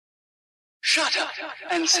Shut up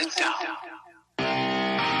and sit down.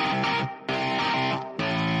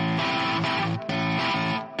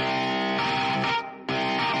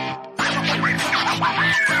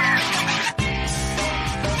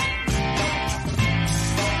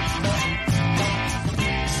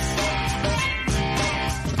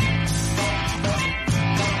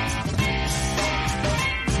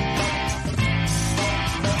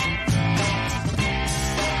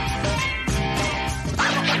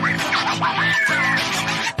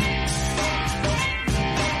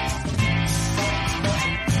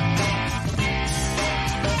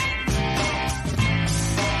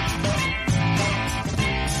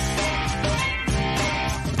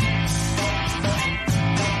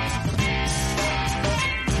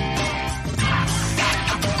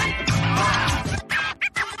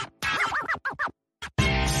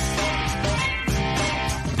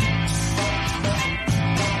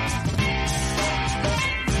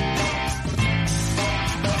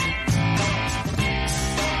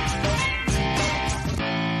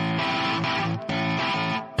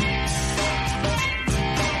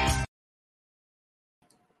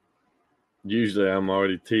 Usually I'm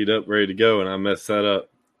already teed up, ready to go, and I mess that up.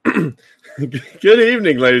 Good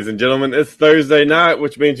evening, ladies and gentlemen. It's Thursday night,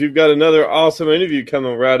 which means you've got another awesome interview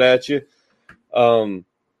coming right at you. There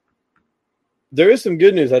is some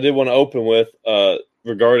good news I did want to open with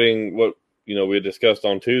regarding what we had discussed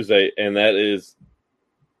on Tuesday, and that is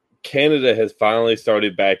Canada has finally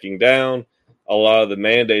started backing down. A lot of the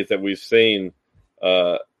mandates that we've seen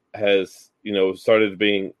has started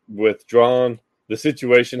being withdrawn. The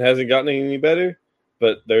situation hasn't gotten any better,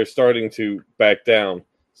 but they're starting to back down.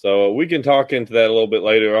 So we can talk into that a little bit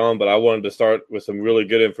later on, but I wanted to start with some really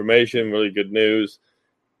good information, really good news,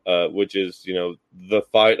 which is, the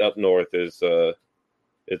fight up north is the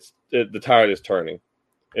tide is turning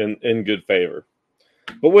in good favor.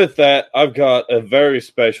 But with that, I've got a very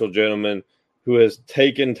special gentleman who has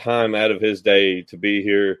taken time out of his day to be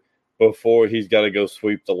here before he's got to go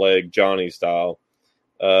sweep the leg, Johnny style.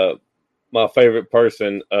 My favorite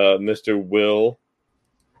person, Mr. Will.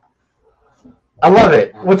 I love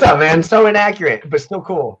it. What's up, man? So inaccurate, but still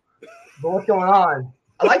cool. But what's going on?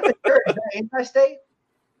 I like the shirt. Is that anti-state?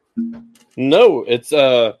 No, it's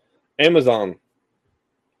Amazon.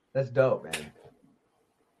 That's dope, man.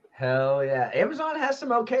 Hell yeah. Amazon has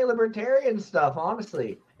some okay libertarian stuff,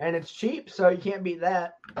 honestly. And it's cheap, so you can't beat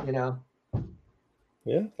that,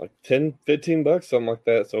 Yeah, like $10, $15, something like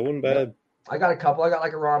that. So it wasn't bad. Yep. I got a couple. I got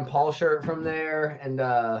like a Ron Paul shirt from there, and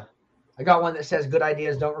I got one that says "Good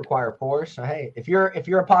ideas don't require force." So hey, if you're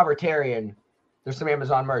a povertarian, there's some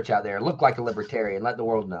Amazon merch out there. Look like a libertarian. Let the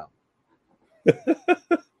world know.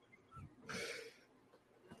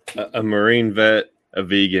 A Marine vet, a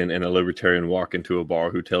vegan, and a libertarian walk into a bar.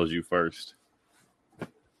 Who tells you first?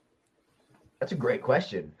 That's a great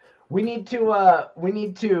question. We need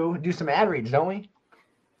to do some ad reads, don't we?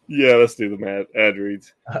 Yeah, let's do the ad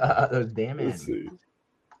reads. Those damn ad reads.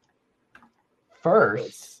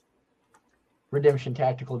 First,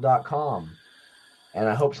 redemptiontactical.com. And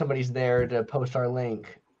I hope somebody's there to post our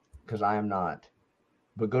link, because I am not.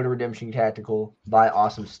 But go to Redemption Tactical, buy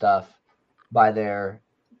awesome stuff. Buy their,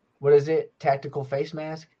 what is it? Tactical face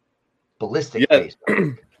mask? Ballistic face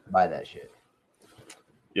mask. Buy that shit.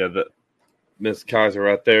 Yeah, the Miss Kaiser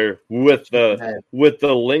right there with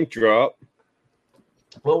the link drop.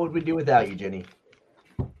 What would we do without you, Jenny?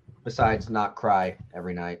 Besides not cry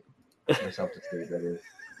every night. Myself to sleep, that is.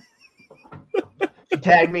 She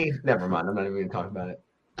tagged me. Never mind. I'm not even going to talk about it.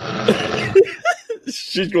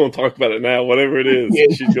 She's going to talk about it now. Whatever it is, yeah,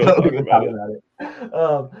 she's going to talk about it.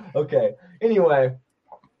 Okay. Anyway,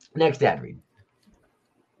 next ad read.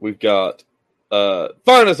 We've got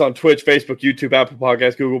find us on Twitch, Facebook, YouTube, Apple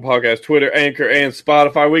Podcasts, Google Podcasts, Twitter, Anchor, and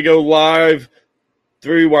Spotify. We go live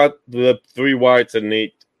 3 whites and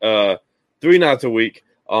neat 3 nights a week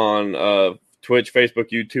on Twitch, Facebook,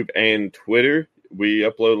 YouTube, and Twitter. We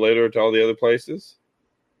upload later to all the other places.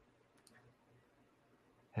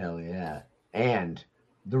 Hell yeah. And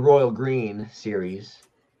the Royal Green series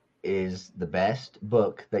is the best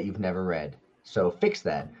book that you've never read. So fix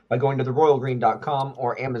that by going to theroyalgreen.com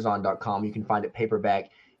or amazon.com. You can find it paperback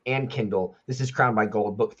and Kindle. This is Crowned by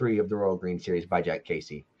Gold, book 3 of the Royal Green series by Jack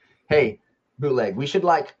Casey. Hey, Bootleg, we should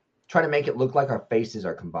try to make it look like our faces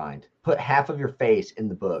are combined. Put half of your face in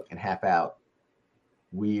the book and half out.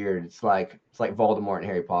 Weird. It's like Voldemort and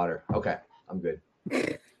Harry Potter. Okay, I'm good.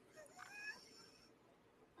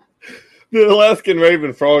 The Alaskan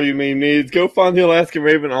Raven, for all you meme needs, go find the Alaskan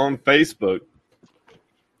Raven on Facebook.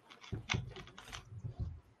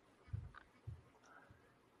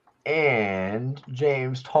 And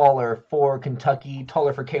James Taller for Kentucky,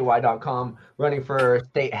 tallerforky.com, running for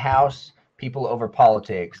state house, people over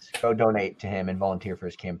politics. Go donate to him and volunteer for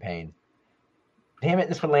his campaign. Damn it,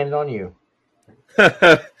 this one landed on you.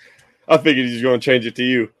 I figured he's going to change it to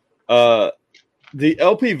you. The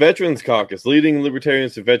LP Veterans Caucus, leading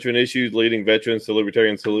libertarians to veteran issues, leading veterans to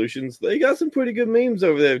libertarian solutions. They got some pretty good memes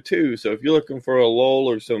over there, too. So if you're looking for a lull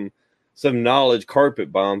or some knowledge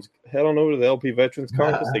carpet bombs, head on over to the LP Veterans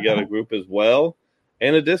Caucus. They got a group as well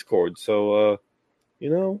and a Discord. So,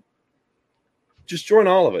 just join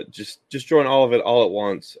all of it. Just join all of it all at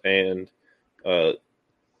once and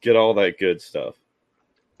get all that good stuff.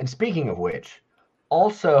 And speaking of which,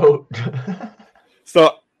 also...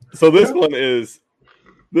 So this one is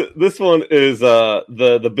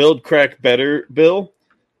the Build Crack Better bill,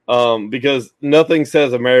 because nothing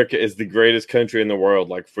says America is the greatest country in the world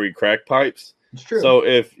like free crack pipes. It's true. So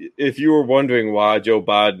if you were wondering why Joe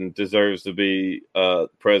Biden deserves to be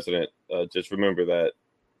president, just remember that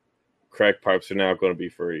crack pipes are now going to be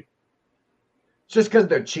free. It's just because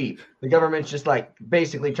they're cheap. The government's just like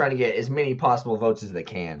basically trying to get as many possible votes as they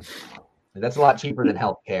can. That's a lot cheaper than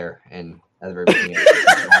healthcare and everything else.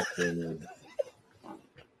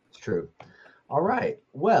 It's true. All right.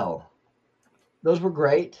 Well, those were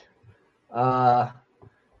great.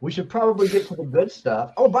 We should probably get to the good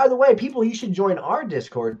stuff. Oh, by the way, people, you should join our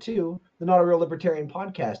Discord too, the Not a Real Libertarian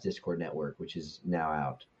Podcast Discord network, which is now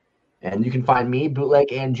out. And you can find me,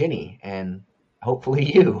 Bootleg, and Ginny, and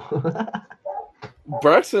hopefully you.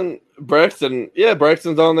 Braxton, yeah,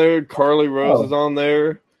 Braxton's on there. Carly Rose is on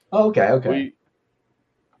there. Oh, okay.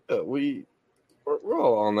 We're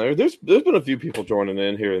all on there. There's been a few people joining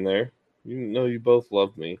in here and there. You know, you both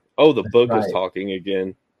love me. Oh, the book is talking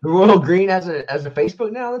again. The Royal Green has a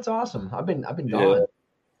Facebook now. That's awesome. I've been gone. Yeah.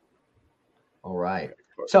 All right.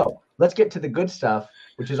 So let's get to the good stuff,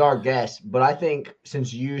 which is our guest. But I think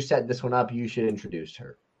since you set this one up, you should introduce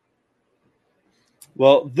her.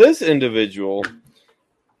 Well, this individual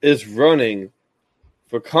is running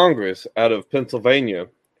for Congress out of Pennsylvania.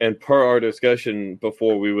 And per our discussion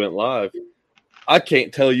before we went live, I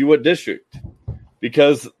can't tell you what district,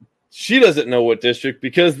 because she doesn't know what district,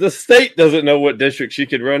 because the state doesn't know what district she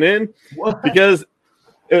could run in. What? Because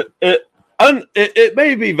it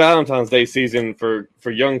may be Valentine's Day season for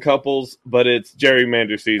young couples, but it's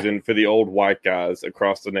gerrymander season for the old white guys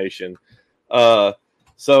across the nation.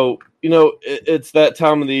 So, it's that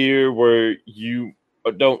time of the year where you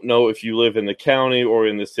don't know if you live in the county or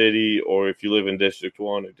in the city, or if you live in District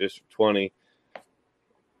 1 or District 20.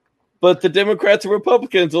 But the Democrats and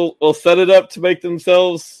Republicans will set it up to make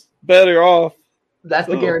themselves better off. That's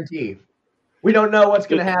the guarantee. We don't know what's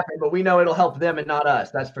going to happen, but we know it'll help them and not us.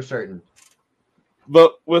 That's for certain.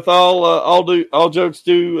 But with all jokes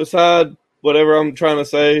due aside, whatever I'm trying to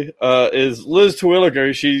say is Liz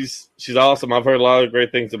Terwilliger. She's awesome. I've heard a lot of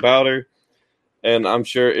great things about her, and I'm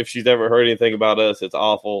sure if she's ever heard anything about us, it's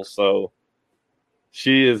awful. So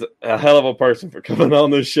she is a hell of a person for coming on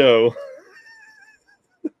this show.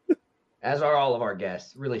 As are all of our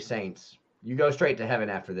guests, really saints. You go straight to heaven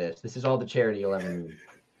after this. This is all the charity you'll ever need.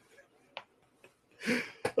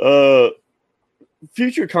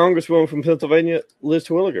 Future Congresswoman from Pennsylvania, Liz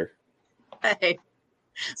Terwilliger. Hey,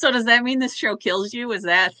 so does that mean this show kills you? Is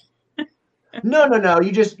that? No.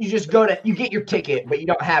 You just you get your ticket, but you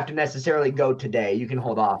don't have to necessarily go today. You can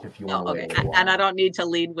hold off if you want to. Okay, and I don't need to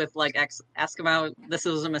lead with ask about this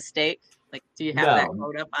was a mistake. Like, do you have that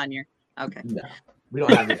quote up on your? Okay. No, we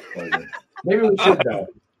don't have this quote. Maybe we should though.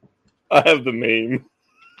 I have the meme.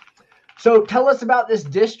 So tell us about this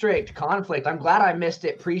district conflict. I'm glad I missed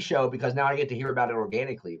it pre-show because now I get to hear about it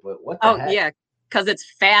organically. But what the heck? Yeah, because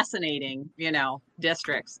it's fascinating,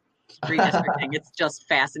 districts, redistricting. It's just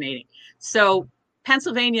fascinating. So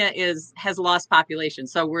Pennsylvania has lost population,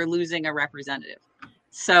 so we're losing a representative.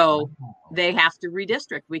 So they have to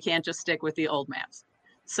redistrict. We can't just stick with the old maps.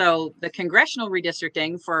 So the congressional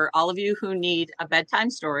redistricting, for all of you who need a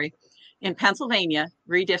bedtime story, in Pennsylvania,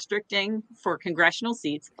 redistricting for congressional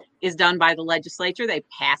seats is done by the legislature. They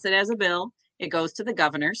pass it as a bill. It goes to the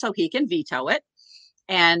governor so he can veto it.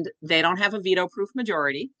 And they don't have a veto-proof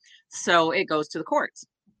majority. So it goes to the courts.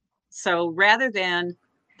 So rather than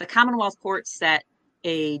the Commonwealth Court set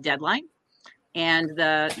a deadline, and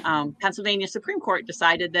the Pennsylvania Supreme Court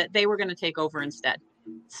decided that they were going to take over instead.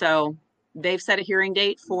 So they've set a hearing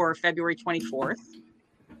date for February 24th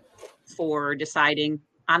for deciding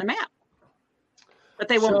on a map. But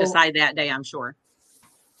they won't decide that day, I'm sure.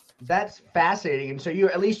 That's fascinating. And so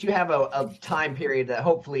at least you have a time period that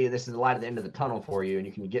hopefully this is the light at the end of the tunnel for you and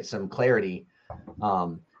you can get some clarity.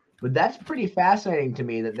 But that's pretty fascinating to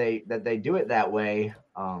me that they do it that way.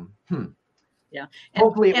 Um, Yeah.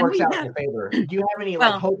 Hopefully it and works we out in have- your favor. Do you have any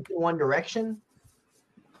Well- hope in one direction?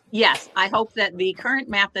 Yes, I hope that the current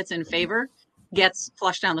map that's in favor gets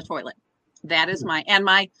flushed down the toilet. That is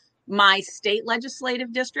my state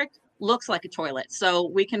legislative district looks like a toilet, so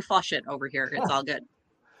we can flush it over here. It's all good.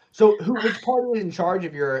 So which party is in charge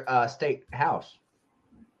of your state house?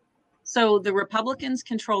 So the Republicans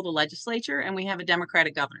control the legislature, and we have a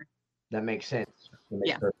Democratic governor. That makes sense. That makes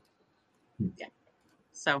Yeah. perfect.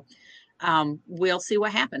 So we'll see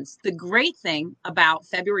what happens. The great thing about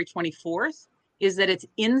February 24th is that it's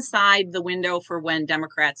inside the window for when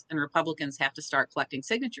Democrats and Republicans have to start collecting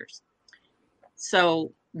signatures.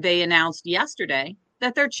 So they announced yesterday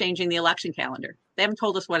that they're changing the election calendar. They haven't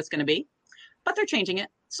told us what it's going to be, but they're changing it.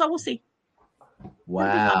 So we'll see.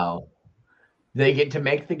 Wow. They get to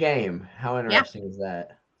make the game. How interesting is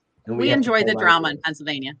that? And We have to enjoy play the by drama rules. in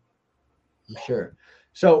Pennsylvania. I'm sure.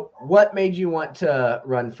 So what made you want to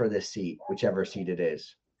run for this seat, whichever seat it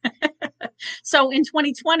is? So in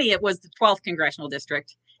 2020, it was the 12th congressional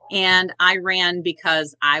district. And I ran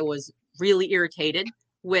because I was really irritated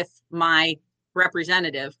with my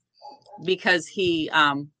representative because he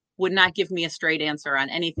would not give me a straight answer on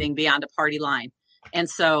anything beyond a party line. And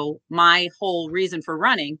so my whole reason for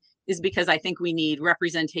running is because I think we need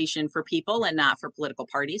representation for people and not for political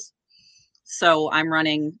parties. So I'm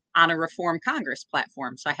running on a Reform Congress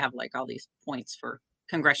platform. So I have like all these points for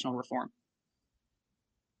congressional reform.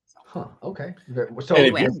 Huh. Okay. So And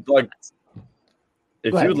Anyway. if you'd like,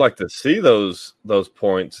 if Go you ahead. would like to see those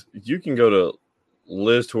points, you can go to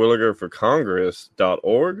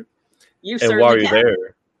LizTwilligerforCongress.org, You and certainly while you're can.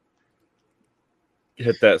 there,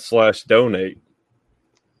 hit that /donate.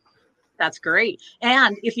 That's great.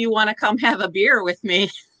 And if you want to come have a beer with me,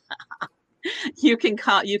 you can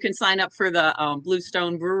sign up for the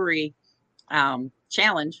Bluestone Brewery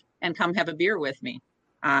challenge and come have a beer with me.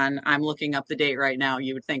 I'm looking up the date right now.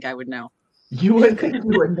 You would think I would know. you would think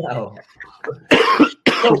you would know.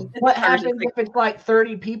 So what happens if it's like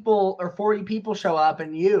 30 people or 40 people show up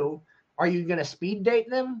and are you going to speed date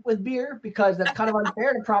them with beer? Because that's kind of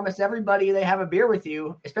unfair to promise everybody they have a beer with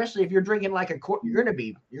you, especially if you're drinking like you're going to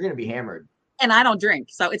be hammered. And I don't drink,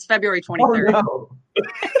 so it's February 23rd. Oh, no.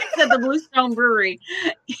 It's at the Bluestone Brewery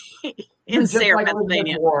You're in just Sayre, like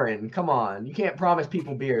Pennsylvania. Elizabeth Warren. Come on. You can't promise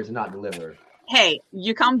people beers and not deliver. Hey,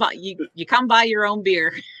 you come buy your own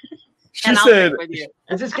beer, She and I'll said, drink with you.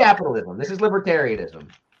 This is capitalism. This is libertarianism.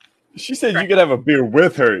 you could have a beer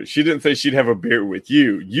with her. She didn't say she'd have a beer with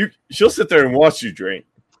you. She'll sit there and watch you drink.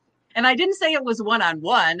 And I didn't say it was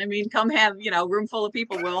one-on-one. I mean, come have, room full of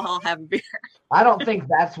people. We'll all have a beer. I don't think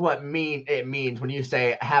that's what it means when you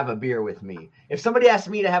say have a beer with me. If somebody asks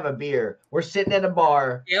me to have a beer, we're sitting at a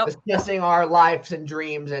bar Yep. discussing our lives and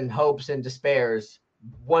dreams and hopes and despairs,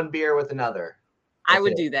 one beer with another. I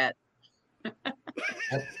would it. do that. I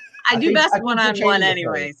I do think- I best think you're one-on-one changing the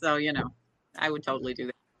anyway, so I would totally do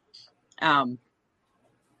that.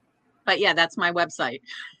 But yeah, that's my website.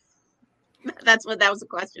 That was the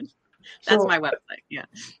question. That's So, my website. Yeah,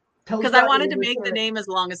 tell us because I about wanted your to make the research. name as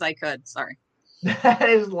long as I could. Sorry. That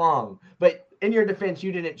is long, but in your defense,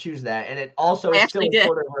 you didn't choose that, and it also I is still actually a did.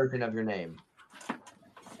 shorter version of your name.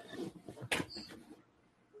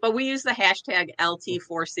 But we use the hashtag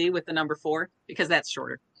LT4C with the number 4 because that's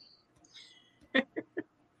shorter.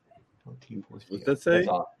 What's that say? That's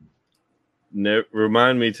awesome.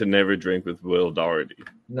 Remind me to never drink with Will Daugherty.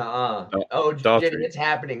 Nuh-uh. Oh, Oh, Daughtry. Jenny, it's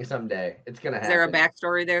happening someday. It's gonna Is happen. there a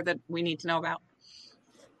backstory there that we need to know about?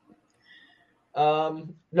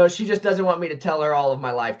 No, she just doesn't want me to tell her all of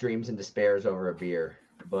my life dreams and despairs over a beer.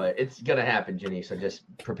 But it's gonna happen, Jenny. So just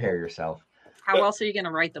prepare yourself. How else are you going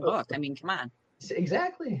to write the book? I mean, come on.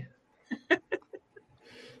 Exactly.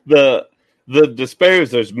 The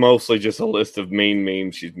despairs, there's mostly just a list of mean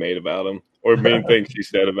memes she's made about him or mean things she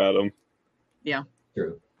said about him.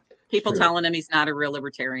 True. People True. telling him he's not a real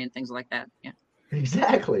libertarian, things like that. Yeah.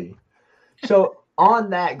 Exactly. So on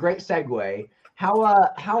that, great segue.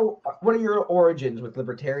 What are your origins with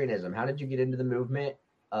libertarianism? How did you get into the movement?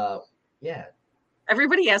 Yeah,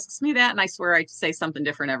 Everybody asks me that, and I swear I say something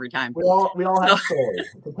different every time. we all have stories.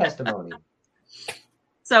 It's a testimony.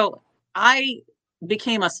 So I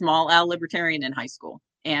became a small L libertarian in high school,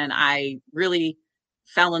 and I really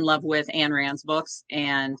fell in love with Ayn Rand's books,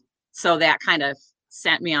 and so that kind of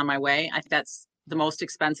sent me on my way. I think that's the most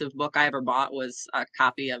expensive book I ever bought was a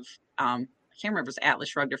copy of I can't remember if it was Atlas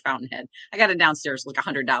Shrugged or Fountainhead. I got it downstairs, like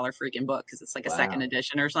 $100 freaking book because it's like a Wow. second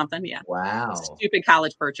edition or something. Yeah. Wow. Stupid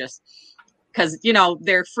college purchase because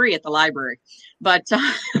they're free at the library, but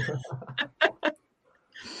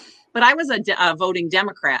but I was a voting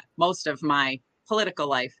Democrat most of my political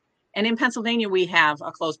life, And in Pennsylvania, we have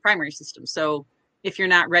a closed primary system. So if you're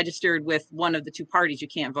not registered with one of the two parties, you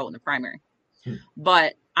can't vote in the primary.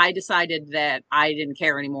 But I decided that I didn't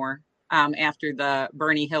care anymore after the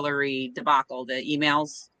Bernie Hillary debacle. The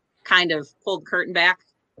emails kind of pulled the curtain back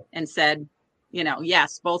and said,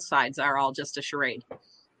 yes, both sides are all just a charade.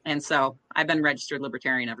 And so I've been registered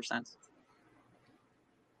libertarian ever since.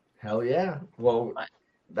 Hell yeah. Well,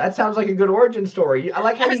 that sounds like a good origin story. I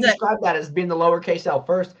like how you described that as being the lowercase L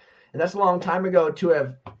first. And that's a long time ago to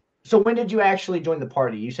have. So when did you actually join the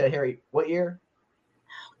party? You said, Harry, what year?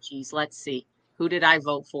 Oh, geez, let's see. Who did I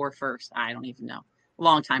vote for first? I don't even know. A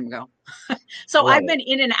long time ago. So I've been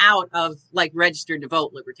in and out of like registered to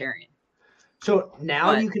vote libertarian. So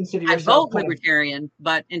now you consider yourself I vote libertarian,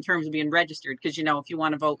 but in terms of being registered, because if you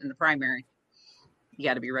want to vote in the primary, you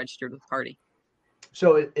got to be registered with the party.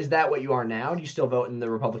 So is that what you are now? Do you still vote in the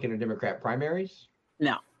Republican or Democrat primaries?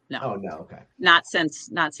 No. Oh no, okay. Not since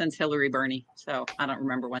Hillary Bernie. So I don't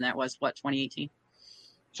remember when that was. What, 2018?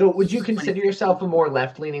 So would you consider yourself a more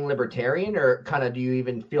left-leaning libertarian, or kind of do you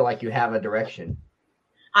even feel like you have a direction?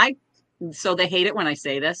 So they hate it when I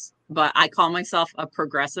say this, but I call myself a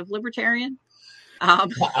progressive libertarian.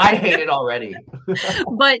 I hate it already.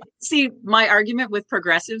 But see, my argument with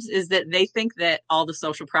progressives is that they think that all the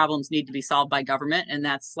social problems need to be solved by government, and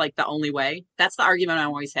that's like the only way. That's the argument I'm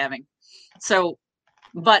always having. So,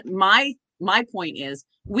 but my point is,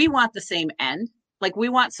 we want the same end. Like, we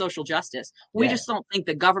want social justice. We just don't think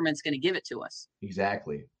the government's going to give it to us.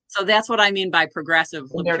 Exactly. So that's what I mean by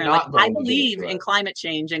progressive libertarian. Like, I believe in climate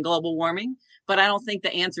change and global warming, but I don't think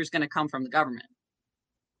the answer is going to come from the government.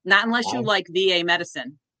 Not unless you like VA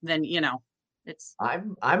medicine, then it's.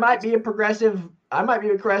 I might be a progressive. I might be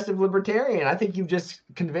a progressive libertarian. I think you've just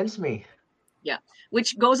convinced me. Yeah,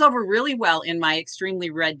 which goes over really well in my extremely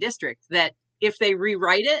red district. That if they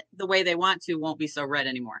rewrite it the way they want to, won't be so red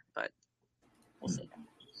anymore. But we'll see.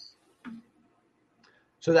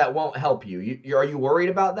 So that won't help you. Are you worried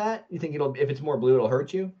about that? You think if it's more blue, it'll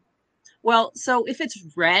hurt you? Well, so if it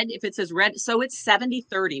says red, so it's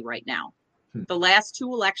 70-30 right now. The last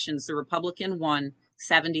two elections, the Republican won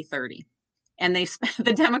 70-30, and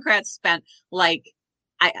the Democrats spent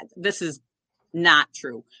this is not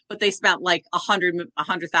true, but they spent like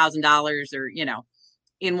 $100,000 or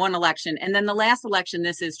in one election, and then the last election,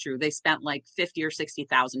 this is true, they spent like $50,000 or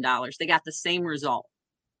 $60,000. They got the same result.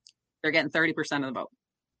 They're getting 30% of the vote.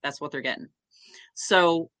 That's what they're getting.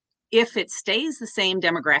 So if it stays the same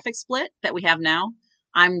demographic split that we have now,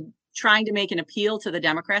 I'm trying to make an appeal to the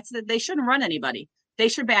Democrats that they shouldn't run anybody. They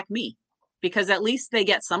should back me, because at least they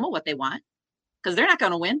get some of what they want, because they're not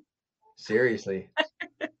going to win. Seriously.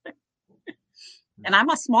 And I'm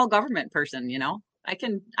a small government person, I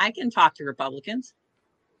can talk to Republicans.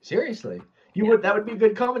 Seriously. That would be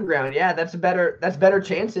good common ground. Yeah, that's better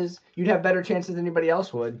chances. You'd have better chances than anybody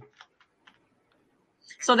else would.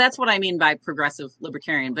 So that's what I mean by progressive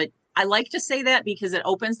libertarian. But I like to say that because it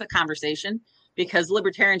opens the conversation. Because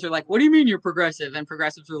libertarians are like, what do you mean you're progressive? And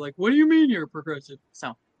progressives are like, what do you mean you're progressive?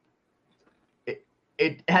 So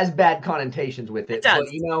it has bad connotations with it. It does.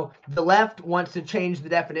 But, the left wants to change the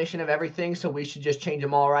definition of everything, so we should just change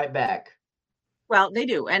them all right back. Well, they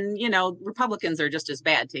do. And, Republicans are just as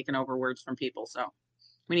bad taking over words from people. So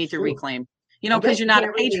we need to reclaim, because you're not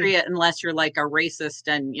a patriot unless you're like a racist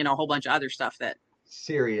and, a whole bunch of other stuff that.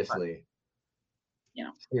 Seriously.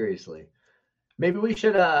 Seriously. Maybe we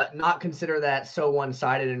should not consider that so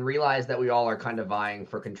one-sided and realize that we all are kind of vying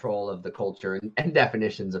for control of the culture and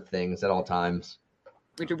definitions of things at all times.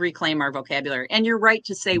 We to reclaim our vocabulary. And you're right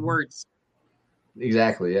to say words.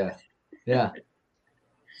 Exactly, yeah. Yeah.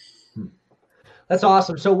 That's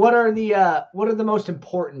awesome. So what are the most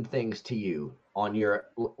important things to you on your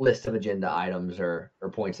list of agenda items or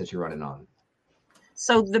points that you're running on?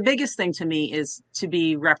 So the biggest thing to me is to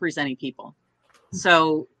be representing people.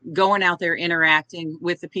 So going out there, interacting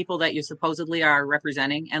with the people that you supposedly are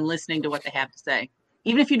representing and listening to what they have to say,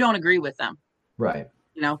 even if you don't agree with them. Right.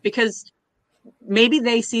 Because maybe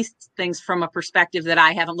they see things from a perspective that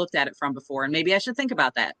I haven't looked at it from before. And maybe I should think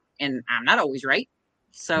about that. And I'm not always right.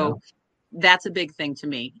 So that's a big thing to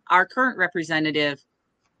me. Our current representative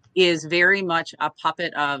is very much a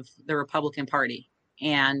puppet of the Republican Party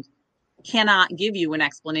and cannot give you an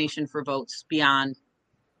explanation for votes beyond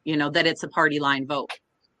that it's a party line vote.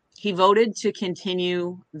 He voted to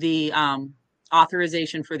continue the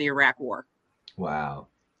authorization for the Iraq War. Wow.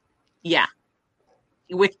 Yeah.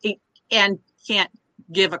 And can't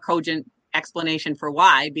give a cogent explanation for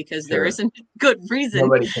why, because there isn't good reason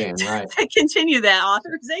Nobody can, right. to continue that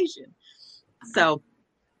authorization. So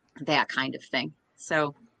that kind of thing.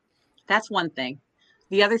 So that's one thing.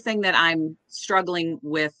 The other thing that I'm struggling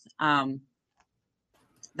with,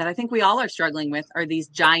 that I think we all are struggling with, are these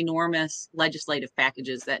ginormous legislative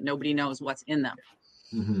packages that nobody knows what's in them.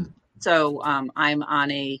 Mm-hmm. So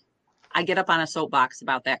I get up on a soapbox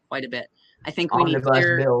about that quite a bit. I think we need Omnibus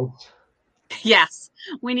clear, bills. yes,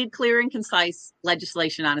 we need clear and concise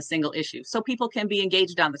legislation on a single issue so people can be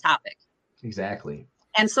engaged on the topic. Exactly.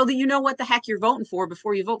 And so that you know what the heck you're voting for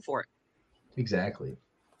before you vote for it. Exactly.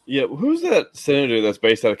 Yeah, who's that senator that's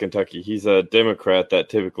based out of Kentucky? He's a Democrat that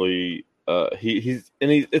typically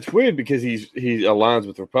it's weird because he aligns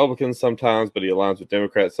with Republicans sometimes, but he aligns with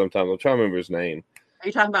Democrats sometimes. I'm trying to remember his name. Are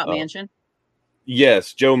you talking about Manchin?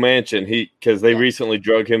 Yes, Joe Manchin. Because they recently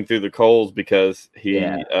drug him through the coals because he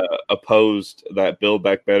opposed that Build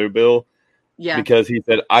Back Better bill. Yeah. Because he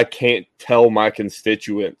said, I can't tell my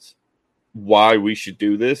constituents why we should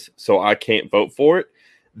do this, so I can't vote for it.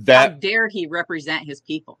 How dare he represent his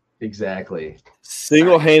people? Exactly.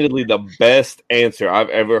 Single-handedly the best answer I've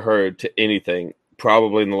ever heard to anything,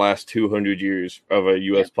 probably in the last 200 years of a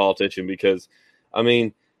U.S. politician. Because, I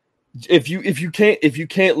mean, if you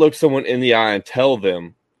can't look someone in the eye and tell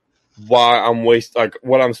them why I'm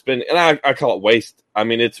what I'm spending, and I call it waste. I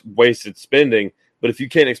mean, it's wasted spending. But if you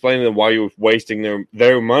can't explain to them why you're wasting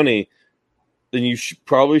their money, then you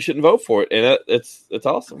probably shouldn't vote for it. And it's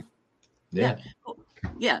awesome. Yeah.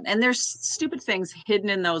 Yeah, and there's stupid things hidden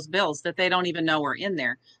in those bills that they don't even know are in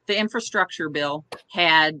there. The infrastructure bill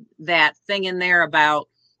had that thing in there about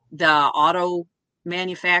the auto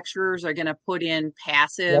manufacturers are going to put in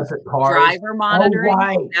passive driver monitoring. Oh,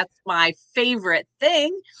 right. That's my favorite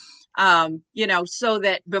thing. So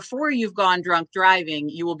that before you've gone drunk driving,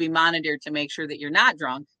 you will be monitored to make sure that you're not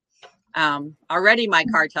drunk. Already my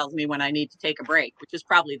car tells me when I need to take a break, which is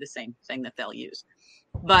probably the same thing that they'll use.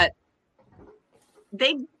 But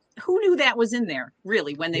who knew that was in there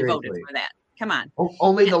really when they voted for that? Come on.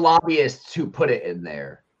 Only the lobbyists who put it in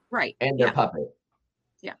there. Right. And their puppet.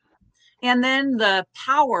 Yeah. And then the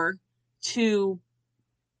power to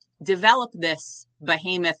develop this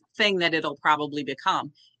behemoth thing that it'll probably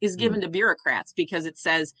become is given to bureaucrats because it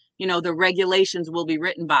says, the regulations will be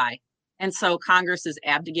written by. And so Congress is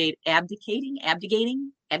abdicating,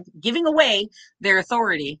 giving away their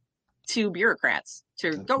authority to bureaucrats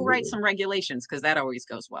to go write some regulations because that always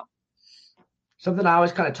goes well. Something I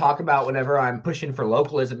always kind of talk about whenever I'm pushing for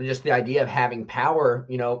localism and just the idea of having power,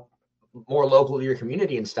 more local to your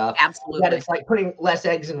community and stuff. Absolutely. That it's like putting less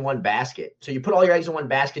eggs in one basket. So you put all your eggs in one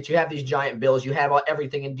basket. You have these giant bills. You have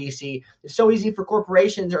everything in DC. It's so easy for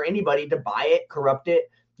corporations or anybody to buy it, corrupt it.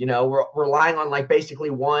 We're relying on like basically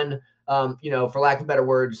one, for lack of better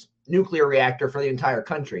words, nuclear reactor for the entire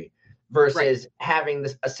country versus having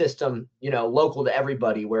a system, local to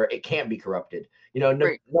everybody where it can't be corrupted.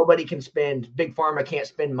 Nobody can spend, Big Pharma can't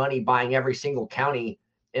spend money buying every single county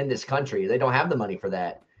in this country. They don't have the money for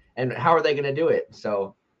that. And how are they going to do it?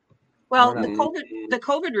 So, well, the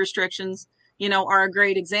COVID restrictions, are a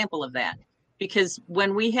great example of that because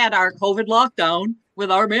when we had our COVID lockdown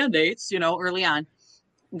with our mandates, early on,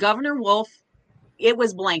 Governor Wolf, it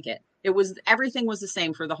was blanket. Everything was the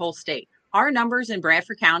same for the whole state. Our numbers in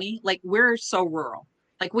Bradford County, like we're so rural,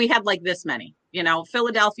 like we had like this many,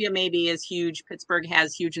 Philadelphia maybe is huge. Pittsburgh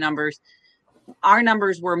has huge numbers. Our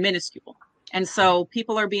numbers were minuscule. And so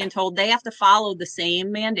people are being told they have to follow the same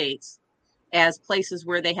mandates as places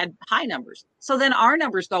where they had high numbers. So then our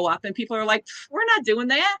numbers go up and people are like, we're not doing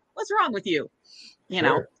that. What's wrong with you?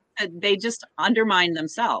 They just undermine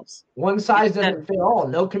themselves. One size doesn't fit all.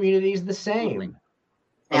 No community is the same.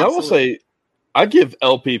 And I will say, I give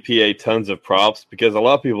LPPA tons of props because a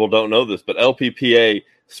lot of people don't know this, but LPPA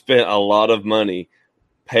spent a lot of money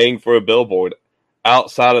paying for a billboard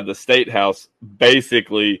outside of the State House,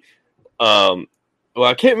 basically. I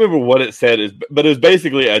can't remember what it said, but it was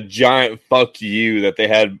basically a giant fuck you that they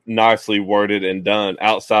had nicely worded and done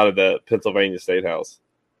outside of the Pennsylvania State House.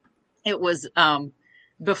 It was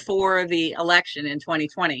before the election in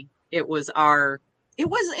 2020. It was a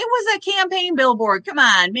campaign billboard. Come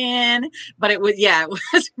on, man. But it was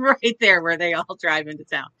right there where they all drive into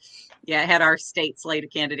town. Yeah, it had our state slate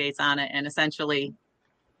of candidates on it, and essentially,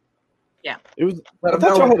 it was.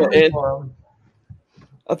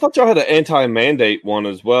 I thought y'all had an anti-mandate one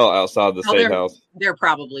as well outside the State House. There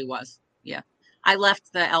probably was. Yeah. I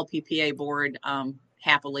left the LPPA board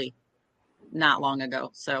happily not long ago.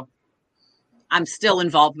 So I'm still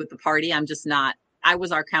involved with the party. I'm just not. I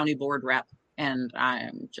was our county board rep, and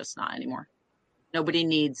I'm just not anymore. Nobody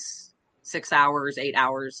needs 6 hours, 8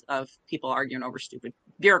 hours of people arguing over stupid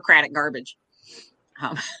bureaucratic garbage.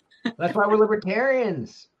 That's why we're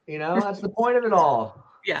libertarians. That's the point of it all.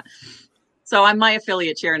 Yeah. So I'm my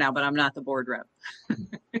affiliate chair now, but I'm not the board rep.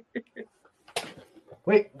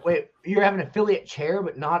 Wait, you're having an affiliate chair,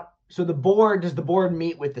 but not. So does the board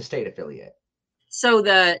meet with the state affiliate? So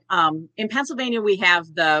in Pennsylvania, we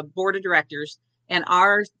have the board of directors, and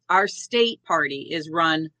our state party is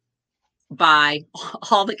run by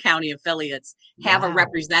all the county affiliates have a Wow.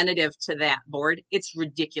 representative to that board. It's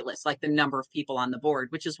ridiculous, like the number of people on the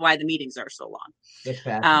board, which is why the meetings are so long. That's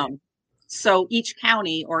fascinating. So each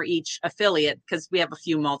county or each affiliate, because we have a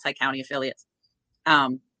few multi-county affiliates,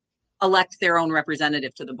 elect their own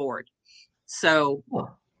representative to the board. So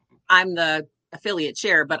I'm the affiliate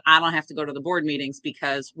chair, but I don't have to go to the board meetings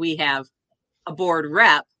because we have a board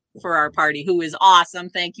rep for our party who is awesome.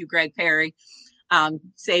 Thank you, Greg Perry,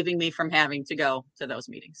 saving me from having to go to those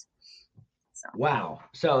meetings. So. Wow.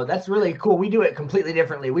 So that's really cool. We do it completely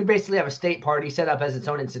differently. We basically have a state party set up as its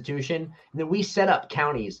own institution, and then we set up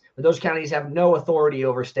counties, but those counties have no authority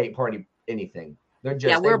over state party anything. They're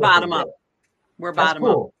just we're bottom up. We're bottom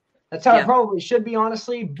up. That's how it probably should be,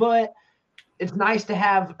 honestly, but it's nice to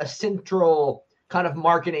have a central kind of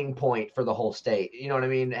marketing point for the whole state. You know what I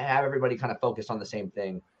mean? Have everybody kind of focus on the same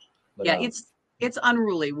thing. But, it's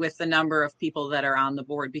unruly with the number of people that are on the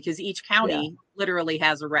board because each county literally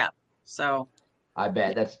has a rep. So I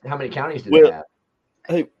bet that's how many counties do they have?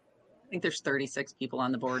 Hey, I think there's 36 people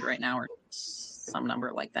on the board right now, or some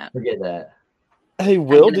number like that. Forget that. Hey,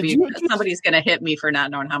 Will, somebody's going to hit me for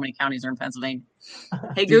not knowing how many counties are in Pennsylvania.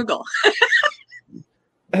 Hey, Google.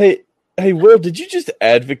 Hey, Will, did you just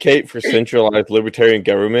advocate for centralized libertarian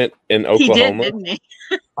government in Oklahoma? He did, didn't he?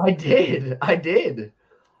 I did.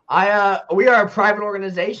 We are a private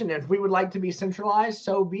organization. If we would like to be centralized,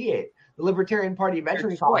 so be it. The Libertarian Party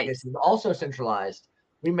Veteran Caucus is also centralized.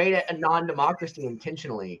 We made it a non-democracy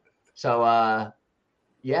intentionally. So, I'm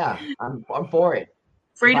for it.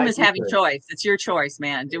 Freedom is having choice. It's your choice,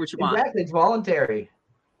 man. Do what you want. Exactly. It's voluntary.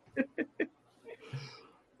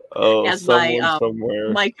 As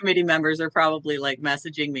my committee members are probably like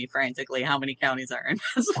messaging me frantically how many counties are in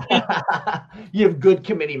Pennsylvania. You have good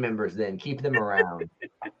committee members then. Keep them around.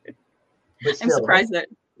 But still, I'm surprised that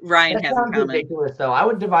Ryan hasn't commented. Ridiculous, though. I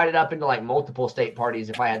would divide it up into like multiple state parties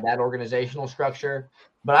if I had that organizational structure.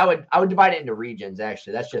 But I would divide it into regions,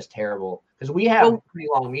 actually. That's just terrible. Because we have pretty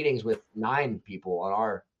long meetings with 9 people on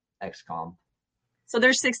our XCOM. So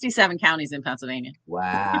there's 67 counties in Pennsylvania.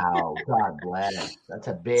 Wow. God bless. That's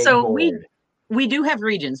a big board. We do have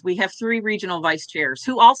regions. We have 3 regional vice chairs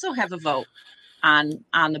who also have a vote on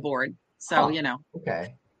the board. So,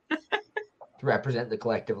 Okay. To represent the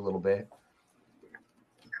collective a little bit.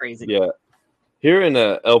 Crazy. Yeah. Here in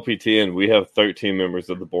LPTN, we have 13 members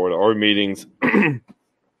of the board. Our meetings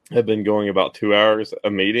have been going about 2 hours a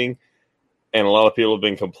meeting, and a lot of people have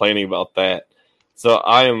been complaining about that. So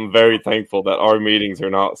I am very thankful that our meetings are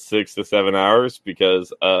not 6 to 7 hours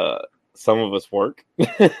because some of us work,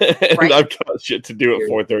 and I've got shit to do at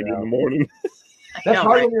 4:30 in the morning. That's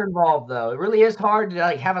hard when you're involved, though. It really is hard to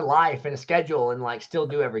like have a life and a schedule and like still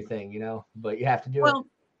do everything, but you have to do it.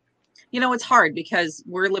 It's hard because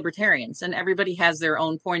we're libertarians and everybody has their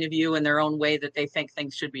own point of view and their own way that they think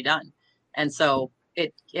things should be done. And so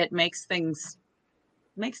it makes things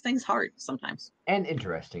hard sometimes. And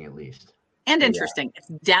interesting, at least. And interesting. It's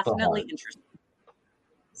definitely interesting.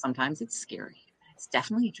 Sometimes it's scary. It's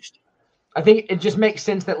definitely interesting. I think it just makes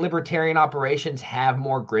sense that libertarian operations have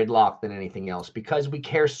more gridlock than anything else because we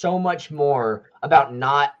care so much more about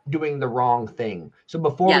not doing the wrong thing. So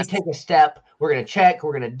before we take a step, we're going to check,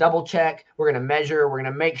 we're going to double check, we're going to measure, we're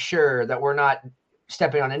going to make sure that we're not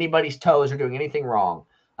stepping on anybody's toes or doing anything wrong.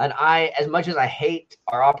 And as much as I hate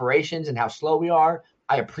our operations and how slow we are,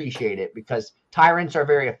 I appreciate it because tyrants are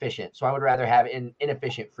very efficient. So I would rather have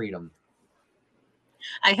inefficient freedom.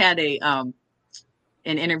 I had an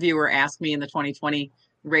interviewer asked me in the 2020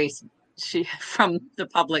 race, from the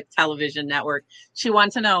public television network, she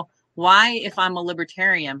wanted to know why, if I'm a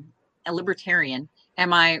libertarian,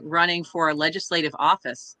 am I running for a legislative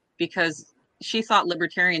office? Because she thought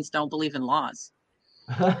libertarians don't believe in laws.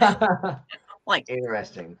 Like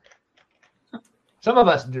interesting. Some of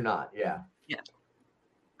us do not. Yeah.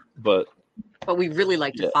 But we really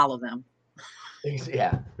like to follow them.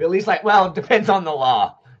 Yeah. At least it depends on the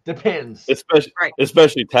law. Depends.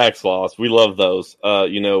 Especially tax laws. We love those,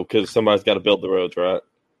 because somebody's got to build the roads, right?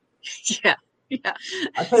 Yeah.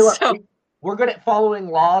 I'll tell you what, we're good at following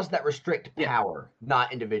laws that restrict power,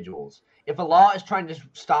 not individuals. If a law is trying to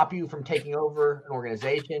stop you from taking over an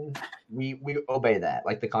organization, we obey that,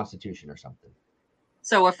 like the Constitution or something.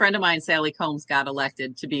 So a friend of mine, Sally Combs, got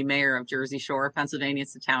elected to be mayor of Jersey Shore, Pennsylvania.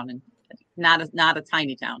 It's a town, and not a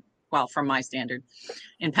tiny town. Well, from my standard,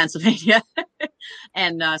 in Pennsylvania.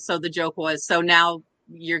 And so the joke was, so now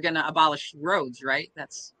you're going to abolish roads, right?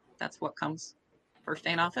 That's what comes first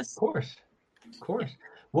day in office. Of course.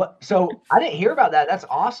 What? So I didn't hear about that. That's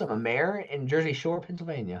awesome. A mayor in Jersey Shore,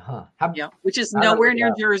 Pennsylvania, huh? Yeah, which is I don't nowhere know near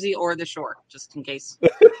about- Jersey or the shore, just in case.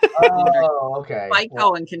 Oh, okay. Mike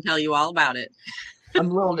Well, Cohen can tell you all about it. I'm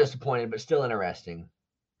a little disappointed, but still interesting.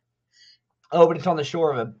 Oh, but it's on the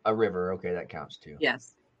shore of a river. Okay, that counts too.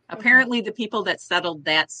 Yes. Apparently, the people that settled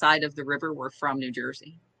that side of the river were from New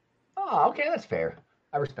Jersey. Oh, okay, that's fair.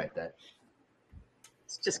 I respect that.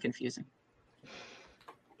 It's just confusing.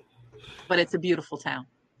 But it's a beautiful town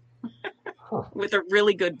Huh. with a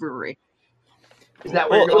really good brewery. Is that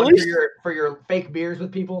where Well, you're at going least- for your fake beers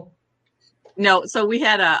with people? No, so we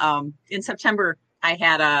had in September, I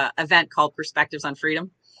had a event called Perspectives on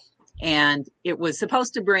Freedom. And it was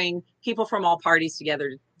supposed to bring people from all parties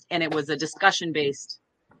together. And it was a discussion-based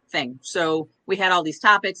thing. So we had all these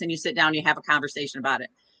topics and you sit down, you have a conversation about it.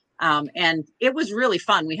 And it was really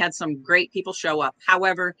fun. We had some great people show up.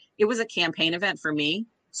 However, it was a campaign event for me.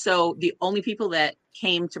 So the only people that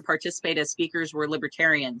came to participate as speakers were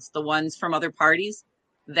libertarians. The ones from other parties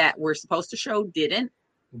that were supposed to show didn't.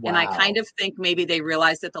 Wow. And I kind of think maybe they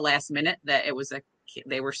realized at the last minute that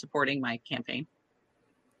they were supporting my campaign.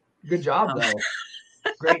 Good job, though.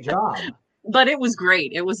 Great job. But it was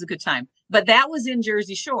great. It was a good time. But that was in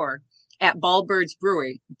Jersey Shore at Ballbirds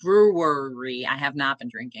Brewery. I have not been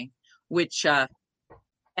drinking, which, and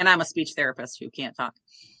I'm a speech therapist who can't talk,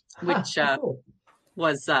 which Cool.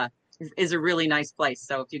 is a really nice place.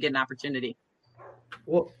 So if you get an opportunity.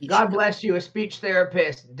 Well, God bless you. A speech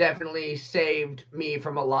therapist definitely saved me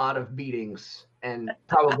from a lot of beatings and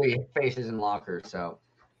probably faces in lockers. So,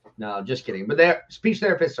 no, just kidding. But speech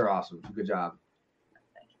therapists are awesome. Good job.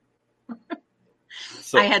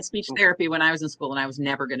 So, I had speech therapy when I was in school and I was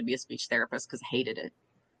never going to be a speech therapist because I hated it.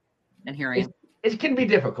 And here I am. It can be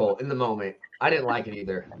difficult in the moment. I didn't like it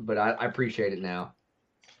either, but I appreciate it now.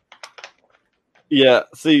 yeah,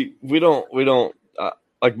 see, we don't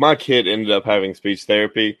like my kid ended up having speech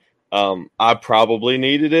therapy. I probably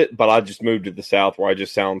needed it, but I just moved to the South where I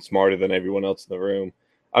just sound smarter than everyone else in the room.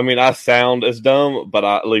 I mean, I sound as dumb, but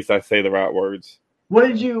at least I say the right words. What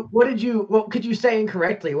could you say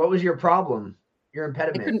incorrectly? What was your problem? Your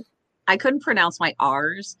impediment? I couldn't pronounce my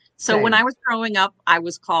R's. So Same. when I was growing up,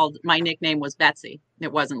 my nickname was Betsy.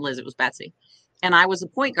 It wasn't Liz, it was Betsy. And I was a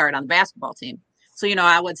point guard on the basketball team. So,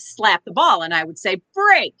 I would slap the ball and I would say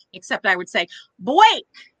break, except I would say Blake,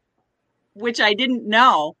 which I didn't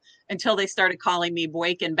know until they started calling me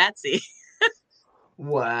Blake and Betsy.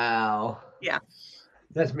 Wow. Yeah.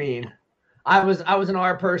 That's mean. I was an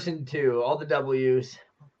R person too. All the W's.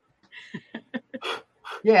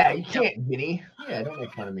 Yeah, you can't, Vinny. Yeah, don't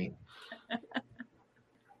make fun of me.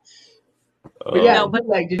 But yeah, No, but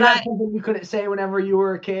did you have something you couldn't say whenever you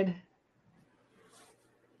were a kid?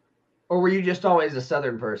 Or were you just always a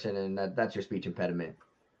Southern person and that's your speech impediment?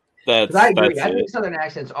 That's I agree. that's I think it. Southern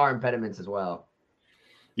accents are impediments as well.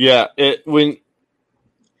 Yeah,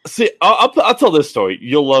 I'll tell this story.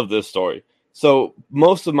 You'll love this story. So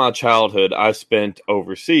most of my childhood I spent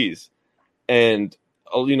overseas, and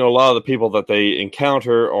a lot of the people that they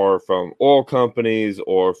encounter are from oil companies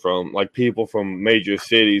or from like people from major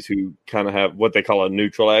cities who kind of have what they call a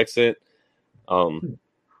neutral accent.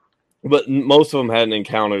 But most of them hadn't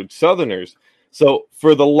encountered Southerners. So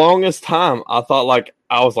for the longest time, I thought like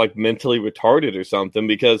I was like mentally retarded or something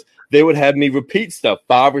because they would have me repeat stuff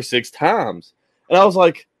 5 or 6 times. And I was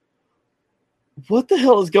like, what the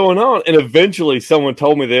hell is going on? And eventually someone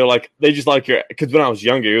told me they just like your, because when I was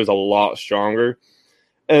younger, it was a lot stronger.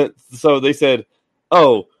 And so they said,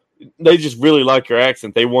 oh, they just really like your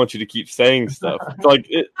accent. They want you to keep saying stuff.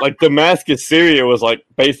 like Damascus, Syria was like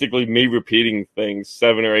basically me repeating things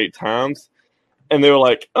 7 or 8 times. And they were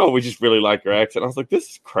like, oh, we just really like your accent. I was like, this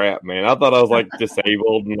is crap, man. I thought I was like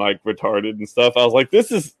disabled and like retarded and stuff. I was like,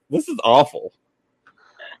 this is awful.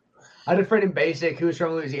 I had a friend in basic who was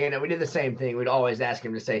from Louisiana. We did the same thing. We'd always ask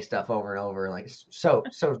him to say stuff over and over. Like, so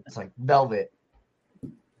it's like velvet.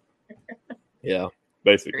 Yeah,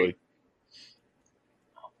 basically.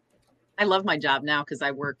 I love my job now because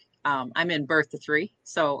I work, I'm in birth to 3,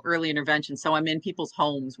 so early intervention. So I'm in people's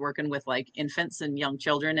homes working with like infants and young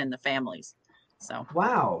children and the families. So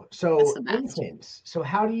Wow. That's So the best. infants. So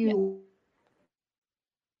how do you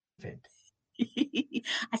infant?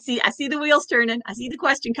 I see the wheels turning. I see the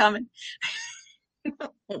question coming.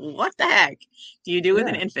 What the heck do you do with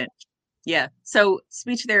an Yeah. infant? Yeah. So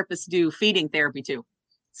speech therapists do feeding therapy too.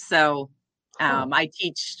 So Huh.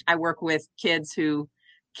 I work with kids who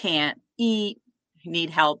can't eat, need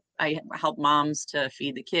help I help moms to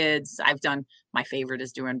feed the kids. My favorite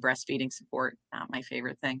is doing breastfeeding support. Not my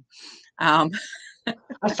favorite thing. I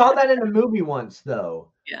saw that in a movie once,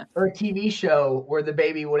 though. Yeah. Or a TV show where the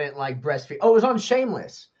baby wouldn't like breastfeed. Oh, it was on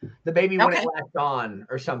Shameless. The baby wouldn't latch on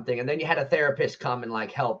or something, and then you had a therapist come and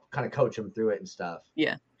like help kind of coach them through it and stuff.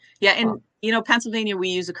 Yeah, and Pennsylvania, we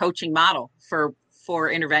use a coaching model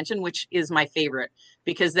for intervention, which is my favorite,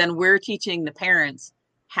 because then we're teaching the parents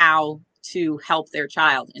how to help their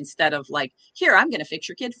child instead of like, here, I'm going to fix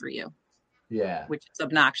your kid for you. Yeah, which is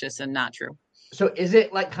obnoxious and not true. So is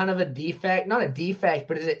it like kind of a defect? Not a defect,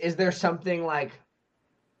 but is there something like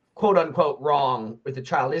quote unquote wrong with the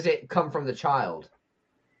child? Is it come from the child?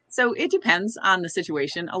 So it depends on the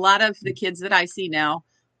situation. A lot of the kids that I see now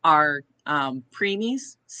are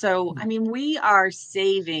preemies. So, I mean, we are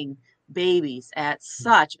saving babies at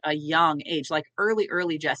such a young age, like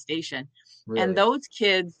early gestation. Really? And those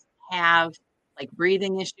kids have like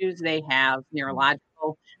breathing issues. They have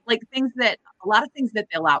neurological, like a lot of things that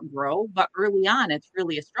they'll outgrow, but early on, it's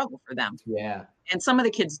really a struggle for them. Yeah. And some of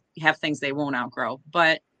the kids have things they won't outgrow,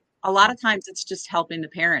 but a lot of times it's just helping the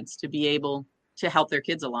parents to be able to help their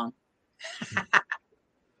kids along.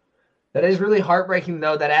 That is really heartbreaking,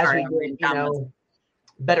 though, that as we get,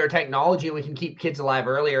 better technology, we can keep kids alive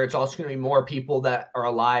earlier. It's also going to be more people that are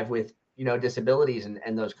alive with, disabilities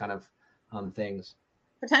and those kind of things.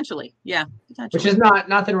 Potentially. Yeah. Potentially. Which is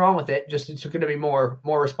nothing wrong with it. Just, it's going to be more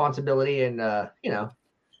responsibility and,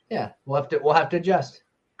 yeah, we'll have to adjust.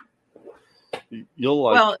 You'll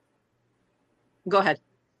like. Well, go ahead.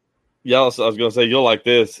 Yeah, I was going to say, you'll like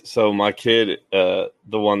this. So my kid, the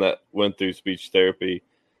one that went through speech therapy,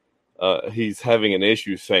 he's having an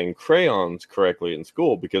issue saying crayons correctly in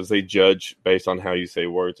school because they judge based on how you say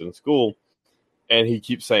words in school. And he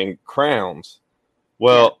keeps saying crowns.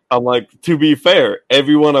 Well, I'm like, to be fair,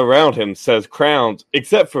 everyone around him says crowns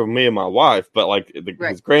except for me and my wife. But like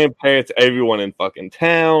his grandparents, everyone in fucking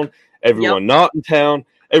town, everyone not in town.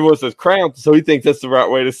 Everyone says crowns, so he thinks that's the right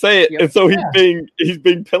way to say it, and so he's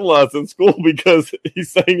being penalized in school because he's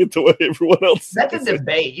saying it the way everyone else. That's a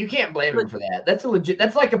debate. You can't blame him for that. That's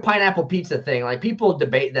That's like a pineapple pizza thing. Like people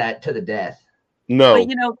debate that to the death. No,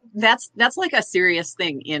 but that's like a serious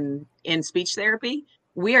thing in speech therapy.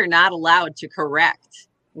 We are not allowed to correct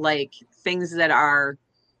like things that are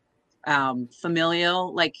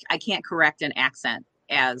familial. Like I can't correct an accent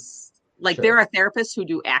as like there are therapists who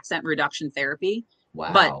do accent reduction therapy.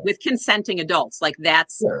 Wow. But with consenting adults, like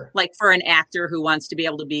that's like for an actor who wants to be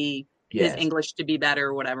able to be his English to be better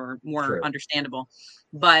or whatever, more understandable.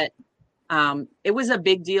 But it was a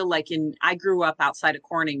big deal. Like I grew up outside of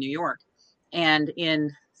Corning, New York, and in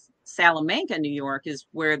Salamanca, New York is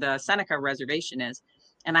where the Seneca Reservation is.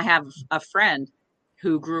 And I have a friend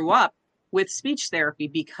who grew up with speech therapy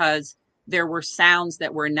because there were sounds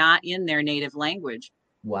that were not in their native language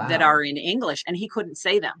that are in English, and he couldn't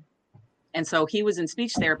say them. And so he was in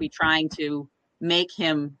speech therapy trying to make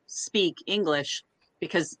him speak English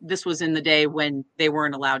because this was in the day when they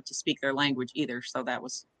weren't allowed to speak their language either. So that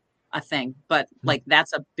was a thing. But like,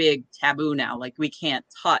 that's a big taboo now. Like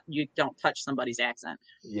you don't touch somebody's accent.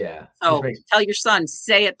 Yeah. So tell your son,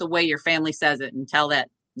 say it the way your family says it and tell that.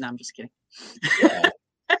 No, I'm just kidding. Yeah.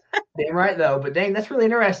 Damn right though. But dang, that's really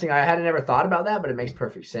interesting. I hadn't ever thought about that, but it makes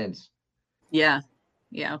perfect sense. Yeah.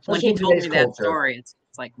 Yeah. When he told me that story, it's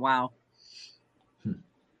like, wow.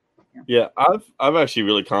 Yeah, I've actually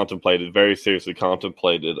really very seriously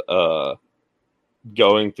contemplated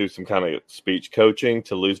going through some kind of speech coaching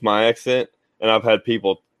to lose my accent. And I've had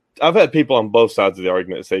people on both sides of the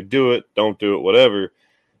argument say, do it, don't do it, whatever.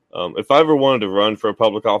 If I ever wanted to run for a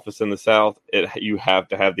public office in the South, you have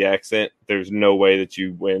to have the accent. There's no way that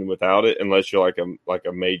you win without it unless you're like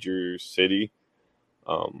a major city.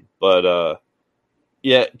 Yeah,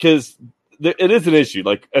 because it is an issue.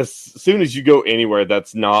 Like as soon as you go anywhere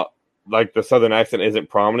that's not like the Southern accent isn't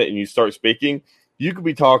prominent and you start speaking, you could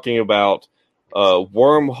be talking about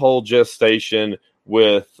wormhole gestation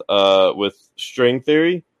with string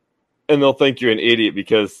theory, and they'll think you're an idiot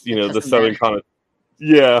because the Southern kind of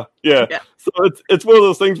yeah. So it's one of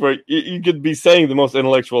those things where you could be saying the most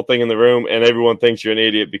intellectual thing in the room, and everyone thinks you're an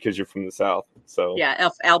idiot because you're from the South. So yeah,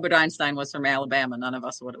 if Albert Einstein was from Alabama, none of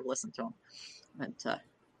us would have listened to him. But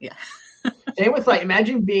yeah. Same with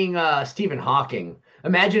imagine being Stephen Hawking.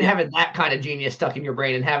 Imagine having that kind of genius stuck in your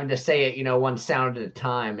brain and having to say it, one sound at a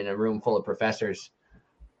time in a room full of professors.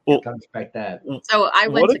 Can't expect that. So I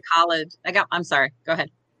went to college. I'm sorry. Go ahead.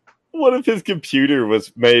 What if his computer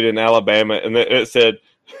was made in Alabama and it said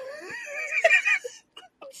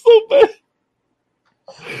so bad?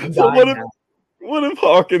 So what if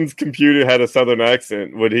Hawkins' computer had a Southern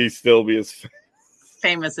accent? Would he still be as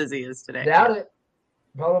famous as he is today. Doubt it.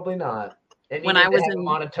 Probably not. And When he I needed to was have a in-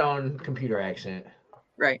 monotone computer accent.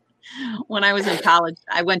 Right. When I was in college,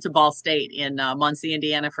 I went to Ball State in Muncie,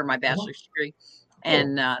 Indiana for my bachelor's degree.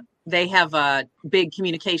 And they have a big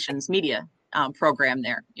communications media program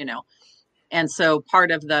there, you know. And so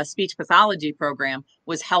part of the speech pathology program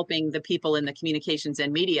was helping the people in the communications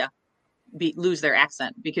and media lose their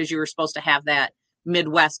accent, because you were supposed to have that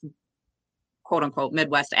Midwest, quote unquote,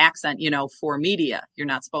 Midwest accent, you know, for media. You're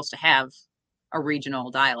not supposed to have a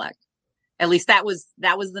regional dialect. At least that was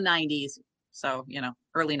the 90s. So, you know,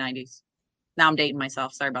 early 90s. Now I'm dating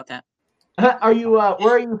myself. Sorry about that. Are you? Where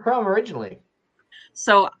are you from originally?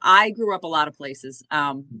 So I grew up a lot of places,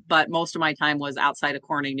 but most of my time was outside of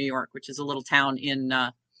Corning, New York, which is a little town in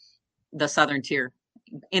the southern tier,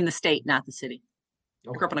 in the state, not the city.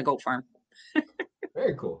 I grew up on a goat farm.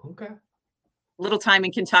 Very cool. Okay. Little time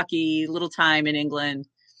in Kentucky, little time in England,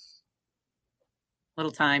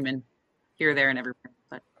 little time in here, there, and everywhere.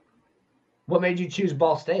 But What made you choose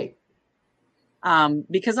Ball State?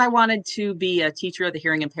 because I wanted to be a teacher of the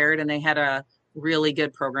hearing impaired, and they had a really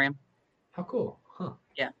good program. How cool. Huh.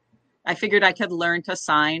 I figured I could learn to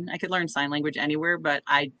sign. I could learn sign language anywhere, but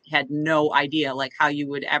I had no idea like how you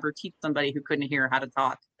would ever teach somebody who couldn't hear how to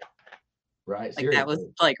talk. Right. Like that was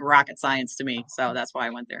like rocket science to me. So that's why I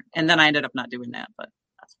went there. And then I ended up not doing that, but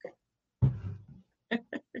that's okay.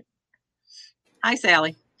 Hi,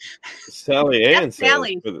 Sally. Sally Ann That's says,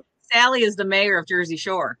 Sally. Sally is the mayor of Jersey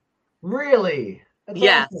Shore. Really? That's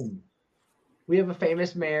Yes. awesome. We have a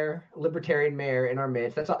famous mayor, libertarian mayor in our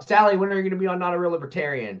midst. That's all. Sally, when are you going to be on Not a Real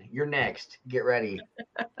Libertarian? You're next. Get ready.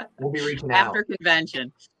 We'll be reaching out. After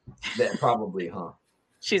convention. Probably, huh?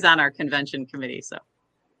 She's on our convention committee, so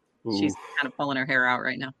she's Ooh. kind of pulling her hair out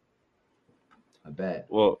right now. I bet.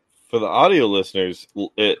 Well, for the audio listeners,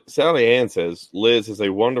 Sally Ann says Liz is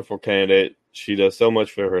a wonderful candidate. She does so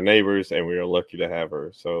much for her neighbors, and we are lucky to have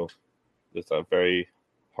her. So it's a very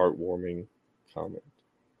heartwarming comment.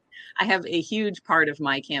 I have a huge part of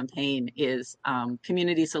my campaign is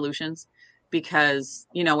community solutions, because,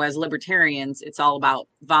 you know, as libertarians, it's all about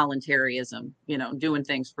voluntarism, you know, doing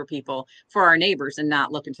things for people, for our neighbors, and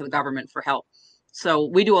not looking to the government for help. So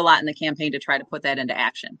we do a lot in the campaign to try to put that into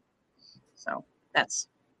action. So that's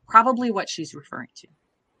probably what she's referring to.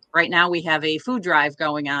 Right now we have a food drive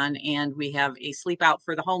going on, and we have a sleep out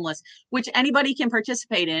for the homeless, which anybody can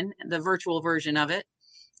participate in, the virtual version of it,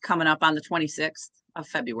 coming up on the 26th of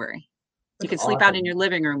February. You can sleep out in your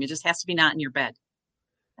living room. It just has to be not in your bed.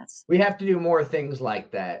 We have to do more things like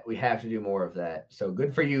that. We have to do more of that. So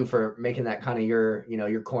good for you for making that kind of your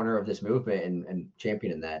corner of this movement and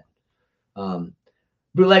championing that.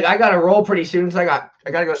 Bootleg, I got to roll pretty soon because I got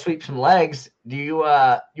to go sweep some legs. Do you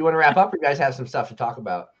want to wrap up, or you guys have some stuff to talk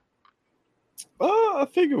about? I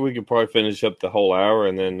figure we could probably finish up the whole hour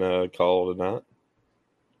and then call it a night.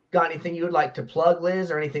 Got anything you would like to plug, Liz,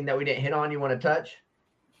 or anything that we didn't hit on you want to touch?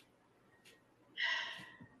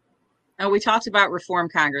 We talked about Reform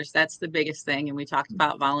Congress. That's the biggest thing. And we talked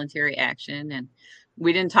about voluntary action. And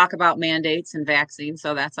we didn't talk about mandates and vaccines,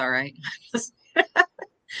 so that's all right.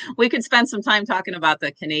 We could spend some time talking about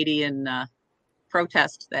the Canadian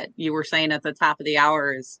protest that you were saying at the top of the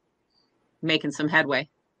hour is making some headway.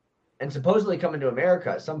 And supposedly coming to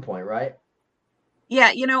America at some point, right?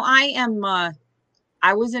 Yeah, you know, I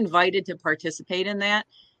was invited to participate in that.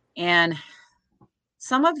 And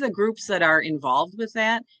some of the groups that are involved with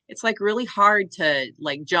that, it's like really hard to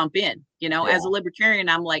like jump in, you know. As a libertarian,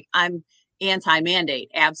 I'm anti-mandate,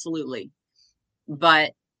 absolutely.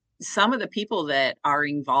 But some of the people that are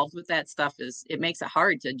involved with that stuff it makes it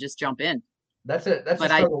hard to just jump in. That's a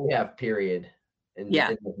struggle we have, period. In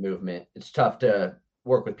the movement. It's tough to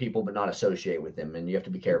work with people but not associate with them, and you have to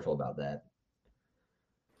be careful about that.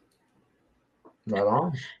 Right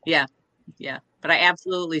on. Yeah. But I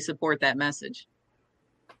absolutely support that message.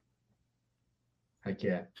 Heck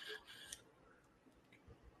yeah.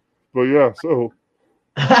 But yeah, so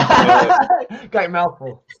got your mouth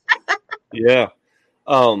full. yeah.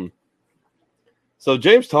 So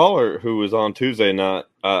James Toller, who was on Tuesday night,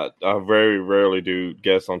 I very rarely do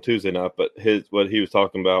guests on Tuesday night, but what he was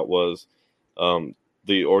talking about was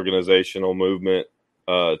the organizational movement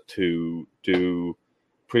to do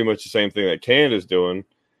pretty much the same thing that Canada's doing,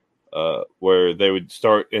 where they would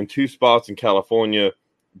start in 2 spots in California,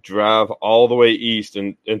 drive all the way east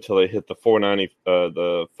until they hit the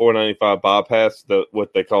 495 bypass,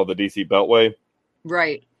 what they call the DC Beltway,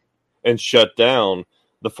 right, and shut down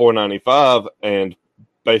the 495 and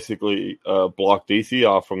basically block DC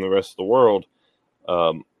off from the rest of the world.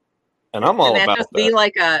 And I'm all about that. Can that just be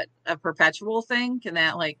like a perpetual thing? Can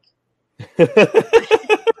that like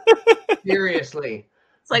seriously?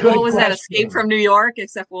 like, Good what was that? question. Escape from New York,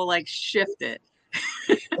 except we'll like shift it.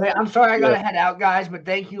 Hey, I'm sorry I gotta head out, guys, but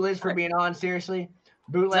thank you, Liz, for being on. Seriously,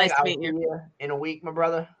 Bootleg, Nice to I'll meet see you. you in a week, my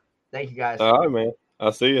brother. Thank you, guys. All right, man.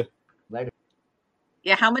 I'll see you. Later.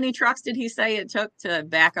 Yeah, how many trucks did he say it took to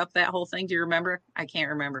back up that whole thing? Do you remember? I can't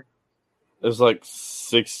remember. It was like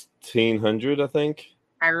 1,600, I think.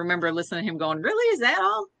 I remember listening to him going, "Really? Is that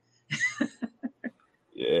all?"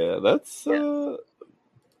 Yeah, that's.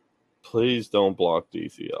 Please don't block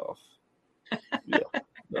DC off. Yeah,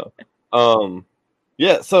 no.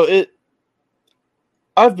 Yeah. So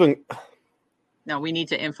I've been. No, we need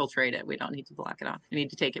to infiltrate it. We don't need to block it off. We need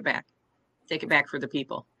to take it back. Take it back for the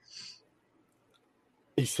people.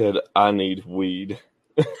 He said, "I need weed."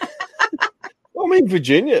 I mean,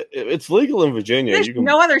 Virginia. It's legal in Virginia. There's You can.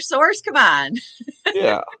 no other source. Come on.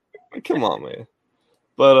 Yeah. Come on, man.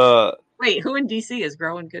 But Wait, who in DC is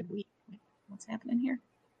growing good weed? What's happening here?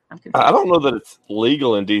 I'm confused. I don't know that it's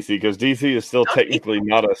legal in DC because DC is still technically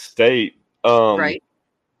not a state. Right.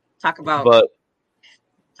 Talk about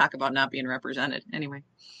not being represented. Anyway.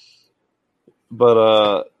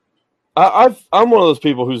 But I'm one of those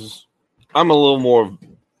people I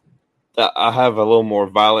have a little more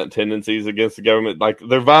violent tendencies against the government. Like,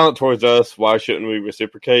 they're violent towards us. Why shouldn't we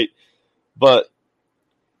reciprocate? But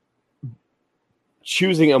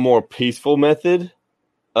choosing a more peaceful method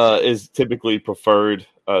is typically preferred.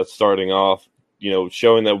 Starting off,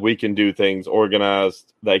 showing that we can do things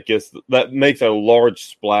organized, that makes a large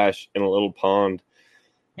splash in a little pond.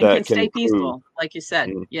 And that can stay peaceful, like you said.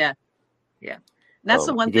 Mm-hmm. Yeah. And that's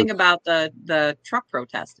the one thing about the truck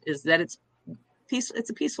protest is that it's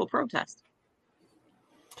a peaceful protest.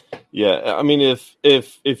 Yeah, I mean,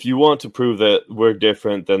 if you want to prove that we're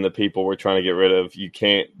different than the people we're trying to get rid of, you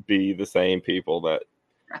can't be the same people that.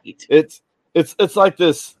 Right. It's like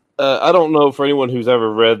this. I don't know for anyone who's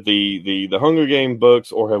ever read the Hunger Game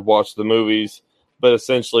books or have watched the movies, but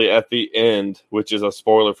essentially at the end, which is a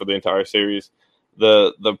spoiler for the entire series,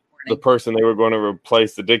 the person they were going to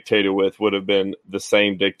replace the dictator with would have been the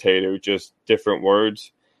same dictator, just different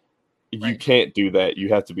words. You Right. can't do that. You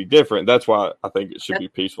have to be different. That's why I think it should be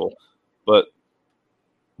peaceful. But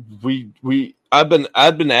I've been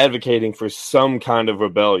advocating for some kind of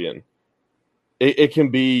rebellion. It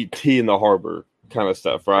can be tea in the harbor kind of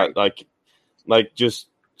stuff, right? Like just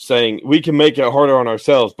saying we can make it harder on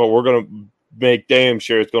ourselves, but we're going to make damn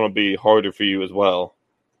sure it's going to be harder for you as well.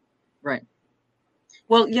 Right.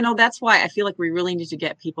 Well, that's why I feel like we really need to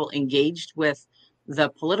get people engaged with the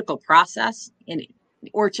political process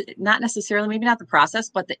not necessarily, maybe not the process,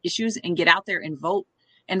 but the issues, and get out there and vote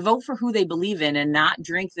for who they believe in, and not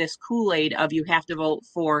drink this Kool-Aid of you have to vote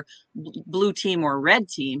for blue team or red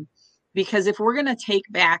team. Because if we're going to take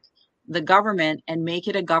back the government and make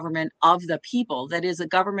it a government of the people, that is a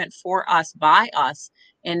government for us, by us,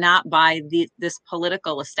 and not by this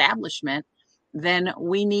political establishment, then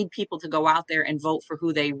we need people to go out there and vote for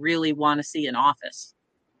who they really want to see in office,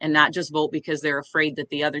 and not just vote because they're afraid that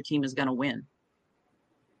the other team is going to win.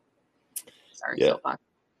 Sorry, Yeah. soapbox.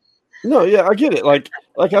 No, yeah, I get it. Like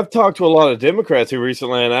I've talked to a lot of Democrats who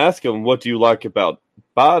recently and asked them, "What do you like about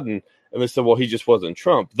Biden?" And they said, "Well, he just wasn't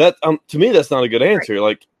Trump." That to me, that's not a good answer. Right.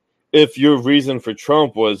 Like, if your reason for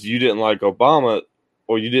Trump was you didn't like Obama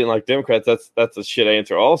or you didn't like Democrats, that's a shit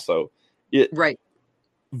answer. Also, Right.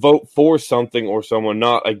 Vote for something or someone,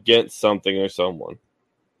 not against something or someone.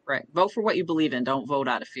 Right. Vote for what you believe in. Don't vote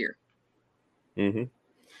out of fear. Mm-hmm.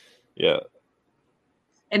 Yeah.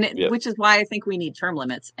 And which is why I think we need term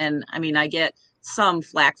limits. And I mean, I get some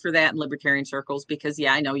flack for that in libertarian circles because,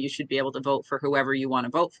 I know you should be able to vote for whoever you want to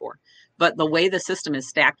vote for. But the way the system is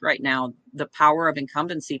stacked right now, the power of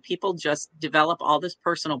incumbency, people just develop all this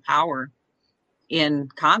personal power in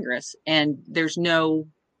Congress, and they're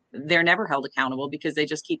never held accountable because they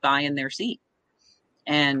just keep buying their seat.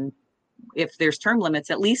 And if there's term limits,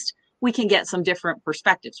 at least we can get some different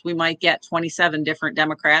perspectives. We might get 27 different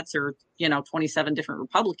Democrats or, 27 different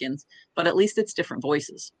Republicans, but at least it's different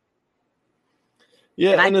voices.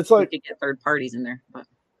 Yeah. And it's like, we could get third parties in there, but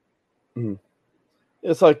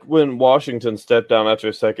it's like when Washington stepped down after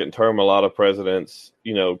a second term, a lot of presidents,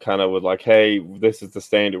 kind of would like, hey, this is the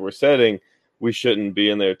standard we're setting. We shouldn't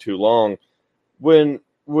be in there too long. When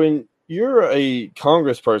you're a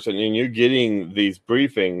congressperson and you're getting these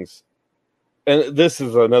briefings, and this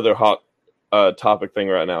is another hot topic thing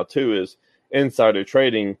right now too, is insider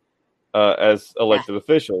trading as elected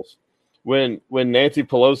officials. When Nancy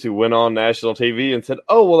Pelosi went on national TV and said,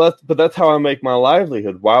 "Oh, well, that's how I make my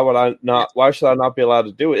livelihood. Why should I not be allowed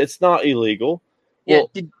to do it? It's not illegal." Yeah.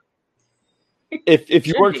 Well, if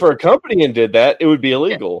you worked for a company and did that, it would be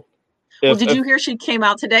illegal. Well, did you hear she came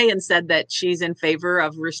out today and said that she's in favor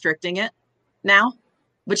of restricting it now,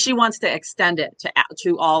 but she wants to extend it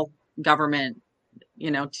to all government,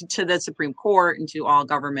 to the Supreme Court and to all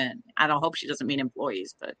government. I don't hope she doesn't mean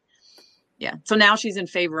employees, but yeah. So now she's in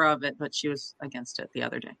favor of it, but she was against it the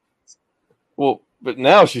other day. Well, but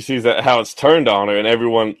now she sees that how it's turned on her, and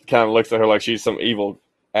everyone kind of looks at her like she's some evil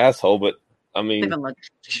asshole. But I mean,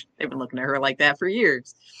 they've been looking at her like that for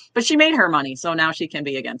years. But she made her money, so now she can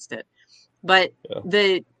be against it. But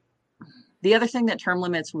yeah. The other thing that term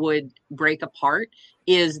limits would break apart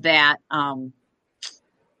is that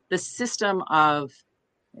the system of,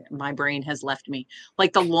 my brain has left me,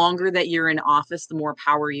 like the longer that you're in office, the more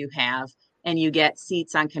power you have, and you get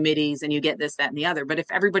seats on committees and you get this, that, and the other. But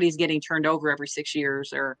if everybody's getting turned over every 6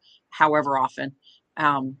 years or however often,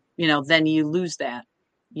 then you lose that.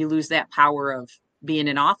 You lose that power of being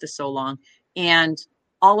in office so long, and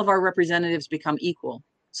all of our representatives become equal.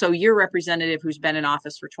 So your representative who's been in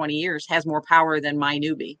office for 20 years has more power than my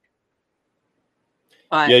newbie.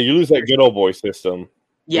 But yeah, you lose that good old boy system.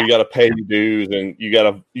 Yeah. You got to pay your dues, and you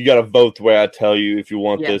got to vote the way I tell you if you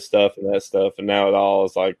want this stuff and that stuff. And now it all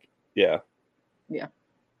is like, yeah.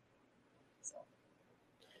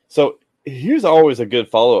 So here's always a good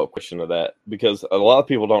follow-up question to that, because a lot of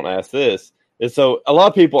people don't ask this. And so a lot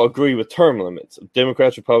of people agree with term limits.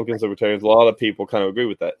 Democrats, Republicans, Libertarians, a lot of people kind of agree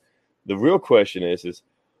with that. The real question is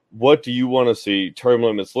what do you want to see term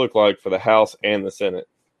limits look like for the House and the Senate?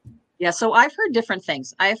 Yeah, so I've heard different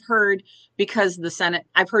things. I've heard, because the Senate,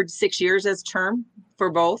 I've heard 6 years as term for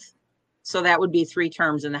both. So that would be 3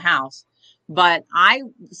 terms in the House. But I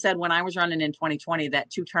said when I was running in 2020 that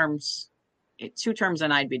 2 terms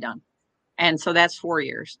and I'd be done. And so that's 4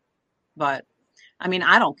 years. But I mean,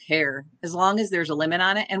 I don't care as long as there's a limit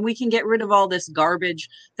on it, and we can get rid of all this garbage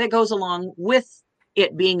that goes along with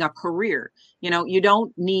it being a career. You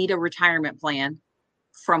don't need a retirement plan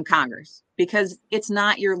from Congress because it's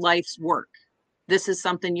not your life's work. This is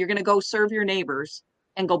something you're going to go serve your neighbors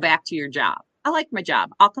and go back to your job. I like my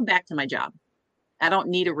job. I'll come back to my job. I don't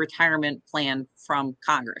need a retirement plan from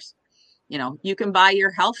Congress. You can buy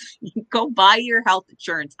your health, go buy your health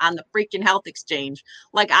insurance on the freaking health exchange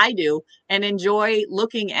like I do and enjoy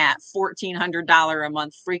looking at $1,400 a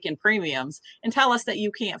month freaking premiums and tell us that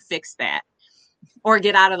you can't fix that or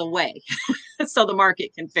get out of the way so the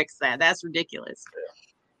market can fix that. That's ridiculous.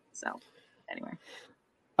 So anyway.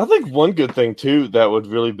 I think one good thing too that would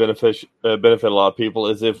really benefit a lot of people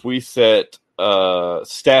is if we set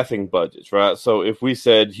staffing budgets, right? So if we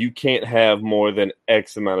said you can't have more than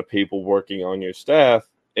X amount of people working on your staff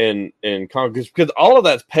in Congress, because all of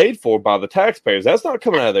that's paid for by the taxpayers. That's not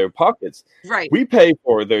coming out of their pockets. Right. We pay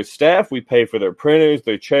for their staff, we pay for their printers,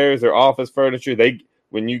 their chairs, their office furniture.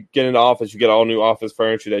 When you get into office, you get all new office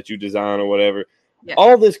furniture that you design or whatever. Yeah.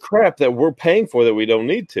 All this crap that we're paying for that we don't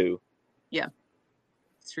need to. Yeah.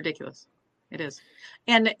 It's ridiculous. It is.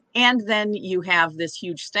 And then you have this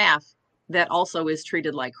huge staff that also is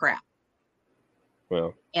treated like crap.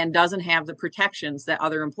 Well, and doesn't have the protections that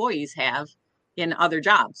other employees have in other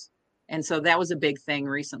jobs. And so that was a big thing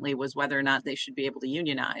recently, was whether or not they should be able to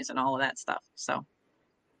unionize and all of that stuff. So,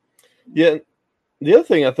 yeah. The other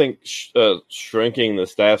thing I think shrinking the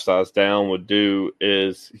staff size down would do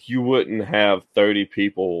is you wouldn't have 30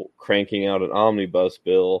 people cranking out an omnibus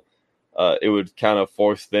bill. It would kind of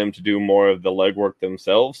force them to do more of the legwork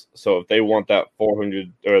themselves. So if they want that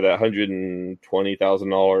 $400 or that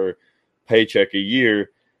 $120,000 paycheck a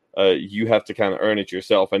year, you have to kind of earn it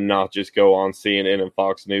yourself and not just go on CNN and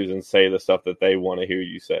Fox News and say the stuff that they want to hear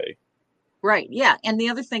you say. Right. Yeah. And the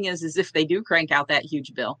other thing is if they do crank out that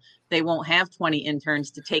huge bill, they won't have 20 interns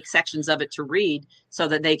to take sections of it to read so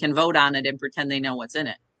that they can vote on it and pretend they know what's in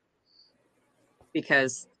it.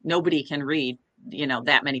 Because nobody can read,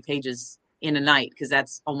 that many pages in a night, because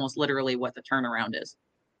that's almost literally what the turnaround is.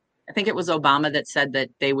 I think it was Obama that said that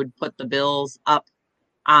they would put the bills up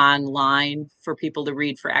online for people to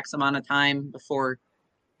read for X amount of time before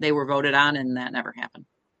they were voted on, and that never happened.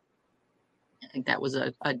 I think that was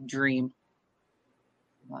a dream.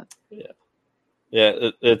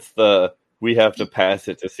 It's the we have to pass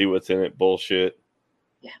it to see what's in it bullshit.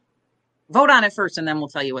 Yeah, vote on it first, and then we'll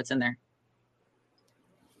tell you what's in there.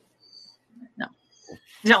 No,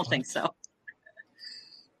 I don't think so.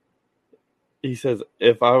 He says,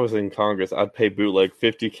 if I was in Congress, I'd pay Bootleg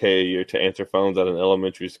 $50,000 a year to answer phones at an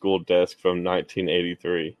elementary school desk from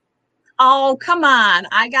 1983. Oh, come on.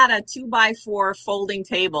 I got a 2x4 folding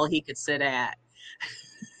table he could sit at.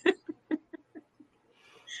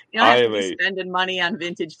 You don't have to be spending money on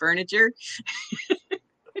vintage furniture.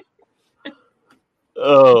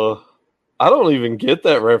 Oh, I don't even get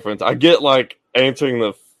that reference. I get like answering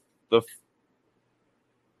the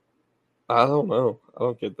I don't know. I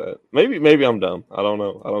don't get that. Maybe I'm dumb. I don't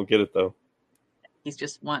know. I don't get it though. He's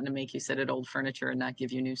just wanting to make you sit at old furniture and not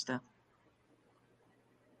give you new stuff.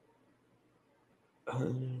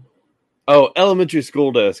 Oh, elementary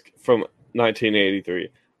school desk from 1983.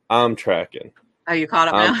 I'm tracking. Oh, you caught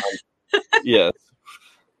up now? Yes.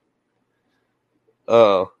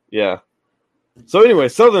 Oh, yeah. So anyway,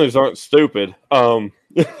 Southerners aren't stupid. I'm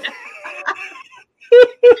a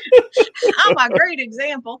great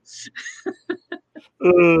example.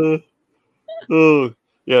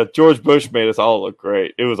 Yeah, George Bush made us all look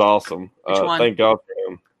great. It was awesome. Which one? Thank God for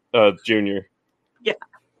him. Junior. Yeah.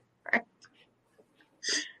 Right.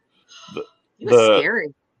 He was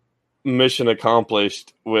scary. Mission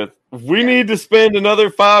accomplished with we need to spend another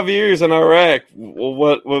 5 years in Iraq.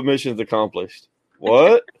 Well, what mission's accomplished?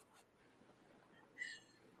 What?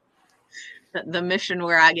 The mission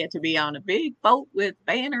where I get to be on a big boat with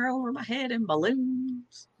banner over my head and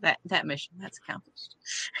balloons. That mission, that's accomplished.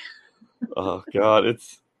 Oh God,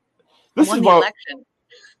 this is the election.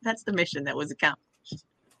 That's the mission that was accomplished.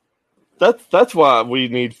 That's why we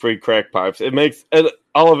need free crack pipes. It makes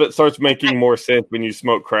all of it starts making more sense when you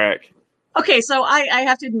smoke crack. Okay, so I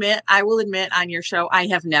have to admit, I will admit on your show, I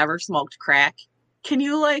have never smoked crack. Can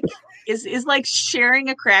you is like sharing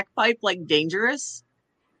a crack pipe like dangerous?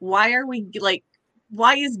 Why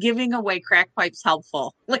is giving away crack pipes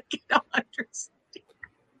helpful? Like, I don't understand.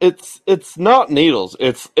 It's not needles.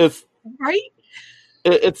 It's right.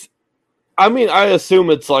 I mean, I assume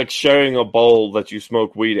it's like sharing a bowl that you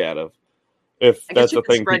smoke weed out of. If that's a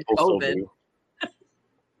thing people still do.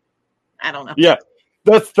 I don't know. Yeah,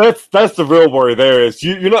 that's the real worry. There is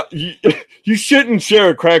you shouldn't share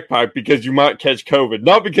a crack pipe because you might catch COVID.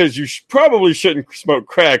 Not because you probably shouldn't smoke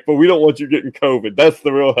crack, but we don't want you getting COVID. That's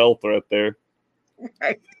the real health threat there.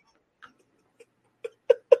 Right.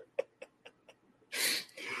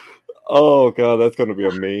 Oh God, that's going to be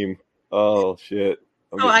a meme. Oh shit.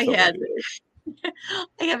 So I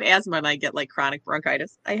have asthma and I get like chronic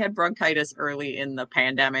bronchitis. I had bronchitis early in the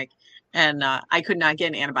pandemic and I could not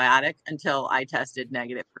get an antibiotic until I tested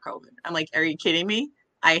negative for COVID. I'm like, are you kidding me?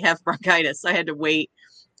 I have bronchitis. So I had to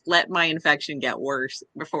let my infection get worse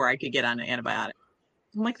before I could get on an antibiotic.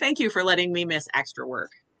 I'm like, thank you for letting me miss extra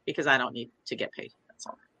work because I don't need to get paid. That's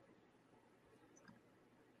all.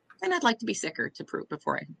 And I'd like to be sicker to prove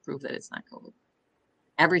before I prove that it's not COVID.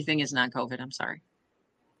 Everything is not COVID. I'm sorry.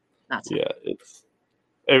 Not so. Yeah,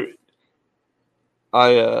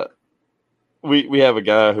 we have a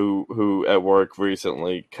guy who at work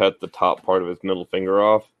recently cut the top part of his middle finger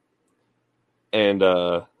off, and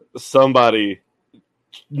somebody,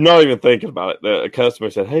 not even thinking about it, the customer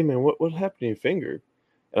said, "Hey man, what happened to your finger?"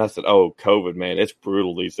 And I said, "Oh, COVID, man, it's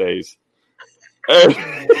brutal these days." And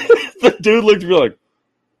the dude looked at me like,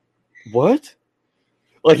 "What?"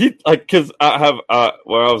 Because I have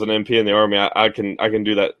when I was an MP in the Army, I can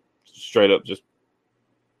do that straight up. Just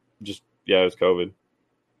yeah, it was COVID,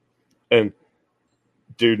 and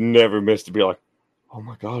dude never missed to be like, "Oh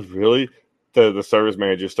my God, really?" The service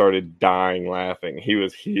manager started dying laughing. He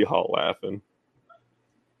was hee-haw laughing.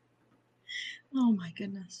 Oh my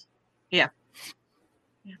goodness. Yeah.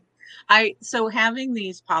 So having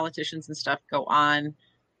these politicians and stuff go on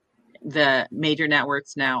the major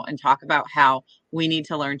networks now and talk about how we need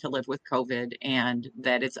to learn to live with COVID and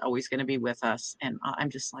that it's always going to be with us. And I'm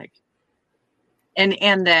just like, and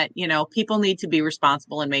that, people need to be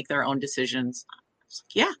responsible and make their own decisions.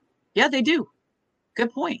 Like, yeah, they do.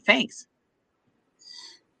 Good point. Thanks.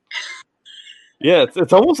 Yeah,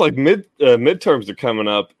 it's almost like midterms are coming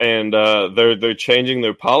up, and they're changing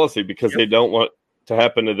their policy because they don't want to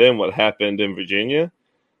happen to them what happened in Virginia.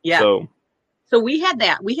 Yeah. So we had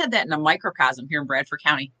that in a microcosm here in Bradford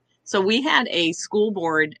County. So we had a school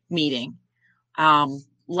board meeting,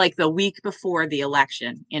 like the week before the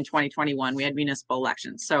election in 2021. We had municipal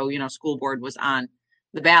elections, so school board was on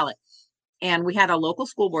the ballot, and we had a local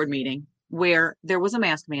school board meeting where there was a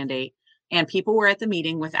mask mandate. And people were at the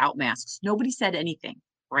meeting without masks. Nobody said anything,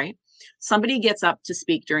 right? Somebody gets up to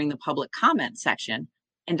speak during the public comment section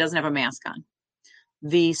and doesn't have a mask on.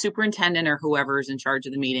 The superintendent or whoever is in charge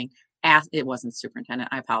of the meeting it wasn't the superintendent,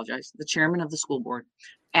 I apologize. The chairman of the school board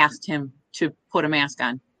asked him to put a mask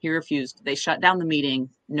on. He refused. They shut down the meeting.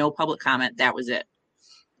 No public comment. That was it.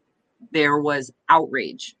 There was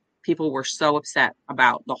outrage. People were so upset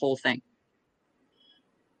about the whole thing.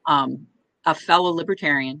 A fellow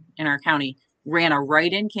libertarian in our county ran a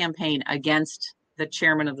write-in campaign against the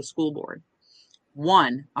chairman of the school board.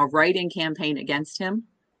 Won a write-in campaign against him.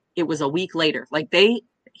 It was a week later.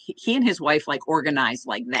 He and his wife organized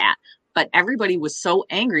like that. But everybody was so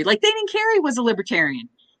angry. They didn't care he was a libertarian.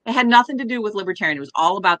 It had nothing to do with libertarian. It was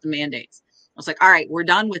all about the mandates. I was like, all right, we're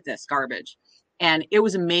done with this garbage. And it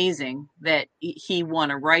was amazing that he won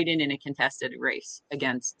a write-in in a contested race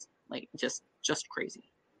against, like, just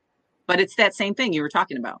crazy. But it's that same thing you were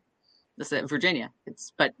talking about. This is Virginia.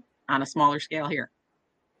 But on a smaller scale here.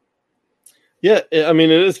 Yeah, I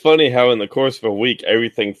mean, it is funny how in the course of a week,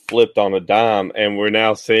 everything flipped on a dime, and we're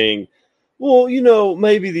now seeing, well,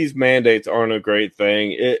 maybe these mandates aren't a great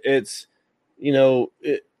thing. It's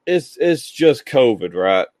just COVID,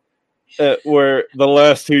 right? Where the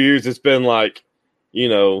last 2 years it's been like,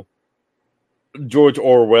 George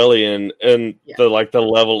Orwellian and the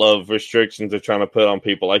level of restrictions they're trying to put on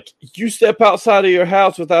people. Like, you step outside of your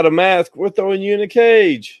house without a mask, we're throwing you in a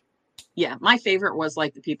cage. Yeah, my favorite was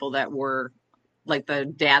like the people that were like the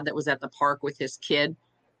dad that was at the park with his kid,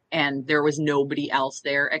 and there was nobody else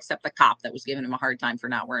there except the cop that was giving him a hard time for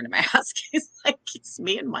not wearing a mask. He's like, it's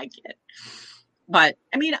me and my kid. But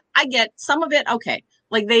I mean, I get some of it. Okay.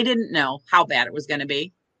 Like, they didn't know how bad it was going to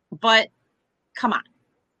be, but come on,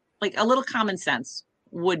 like, a little common sense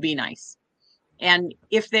would be nice. And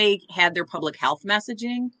if they had their public health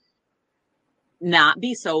messaging not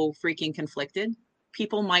be so freaking conflicted,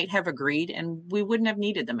 people might have agreed and we wouldn't have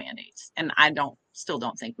needed the mandates. And I still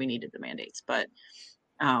don't think we needed the mandates, but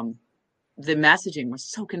the messaging was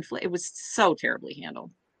so conflicted. It was so terribly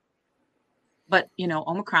handled. But,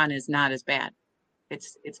 Omicron is not as bad.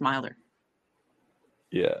 It's milder.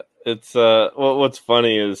 Yeah. It's what's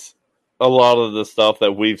funny is a lot of the stuff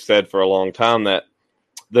that we've said for a long time, that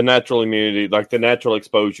the natural immunity, like the natural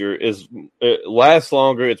exposure, it lasts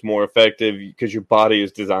longer. It's more effective because your body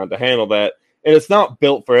is designed to handle that. And it's not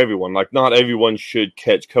built for everyone. Like, not everyone should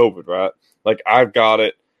catch COVID, right? Like, I've got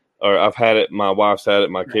it, or I've had it. My wife's had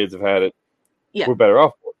it. My kids have had it. Yeah. We're better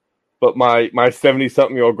off for it. But my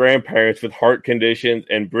 70-something-year-old grandparents with heart conditions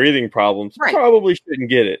and breathing problems probably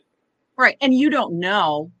shouldn't get it. Right. And you don't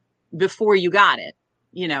know before you got it,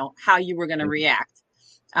 how you were going to react.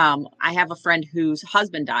 I have a friend whose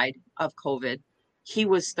husband died of COVID. He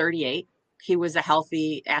was 38. He was a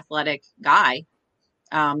healthy, athletic guy.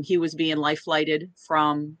 He was being life flighted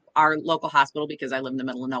from our local hospital, because I live in the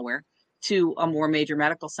middle of nowhere, to a more major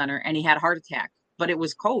medical center, and he had a heart attack. But it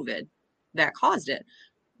was COVID that caused it.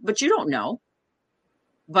 But you don't know.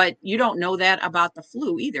 But you don't know that about the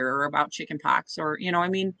flu either, or about chickenpox, or,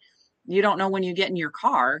 you don't know when you get in your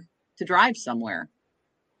car to drive somewhere,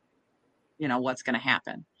 what's going to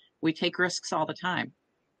happen. We take risks all the time.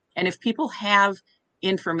 And if people have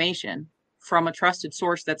information from a trusted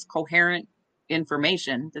source that's coherent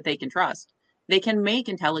information that they can trust, they can make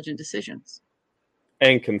intelligent decisions.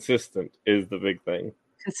 And consistent is the big thing.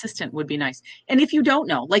 Consistent would be nice. And if you don't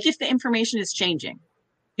know, like, if the information is changing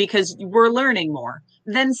because we're learning more,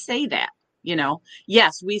 then say that.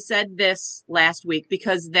 Yes, we said this last week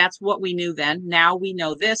because that's what we knew then. Now we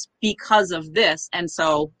know this because of this. And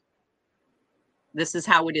so this is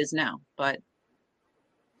how it is now. But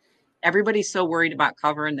everybody's so worried about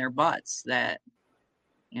covering their butts that,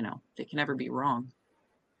 they can never be wrong.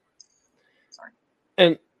 Sorry.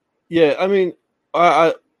 And yeah, I mean,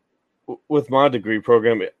 I with my degree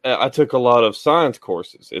program, I took a lot of science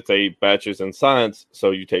courses. It's a bachelor's in science,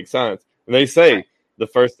 so you take science. And they say the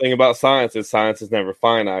first thing about science is never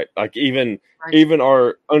finite. Like, even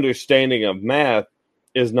our understanding of math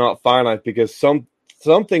is not finite, because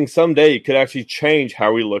something someday could actually change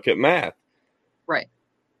how we look at math. Right.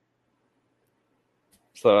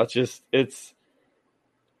 So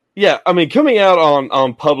yeah, I mean, coming out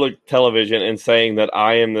on public television and saying that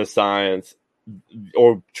I am the science,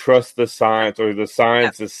 or trust the science, or the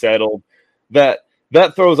science is settled, that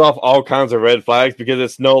throws off all kinds of red flags, because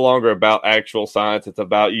it's no longer about actual science. It's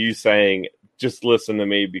about you saying, just listen to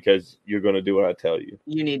me because you're going to do what I tell you.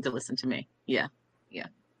 You need to listen to me. Yeah.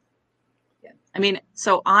 I mean,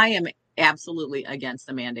 so I am absolutely against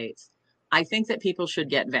the mandates. I think that people should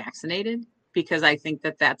get vaccinated, because I think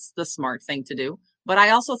that that's the smart thing to do. But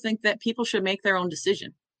I also think that people should make their own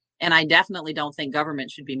decision. And I definitely don't think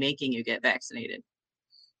government should be making you get vaccinated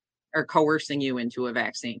or coercing you into a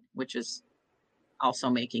vaccine, which is also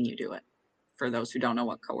making you do it, for those who don't know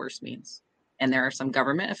what coerce means. And there are some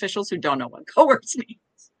government officials who don't know what coerce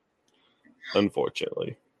means.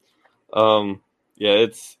 Unfortunately. Yeah,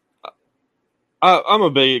 I'm a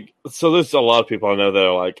big, so there's a lot of people I know that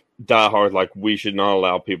are like diehard, like, we should not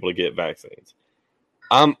allow people to get vaccines.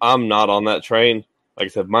 I'm not on that train. Like I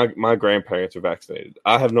said, my grandparents are vaccinated.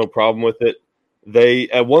 I have no problem with it. They,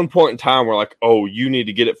 at one point in time, were like, oh, you need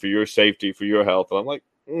to get it for your safety, for your health. And I'm like,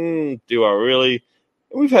 do I really?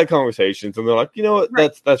 And we've had conversations, and they're like, you know what?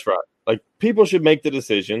 Right. That's right. Like, people should make the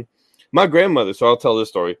decision. My grandmother, so I'll tell this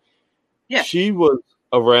story. Yeah. She was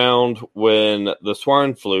around when the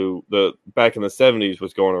swine flu, back in the 70s,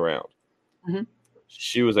 was going around. Mhm.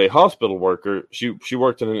 She was a hospital worker. She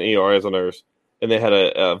worked in an ER as a nurse, and they had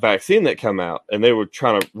a vaccine that come out, and they were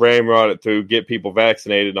trying to ramrod it through, get people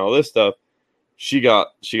vaccinated and all this stuff. She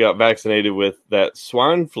got vaccinated with that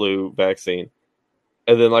swine flu vaccine,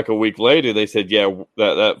 and then like a week later, they said, yeah,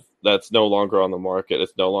 that's no longer on the market.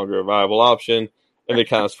 It's no longer a viable option, and they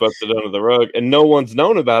kind of swept it under the rug, and no one's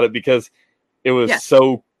known about it because it was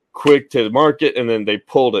so quick to market, and then they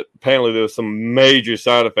pulled it. Apparently, there was some major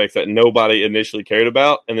side effects that nobody initially cared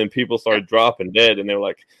about, and then people started dropping dead, and they were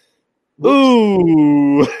like,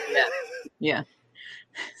 "Ooh, yeah."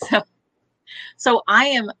 So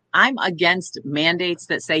I'm against mandates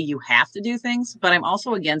that say you have to do things, but I'm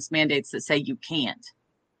also against mandates that say you can't.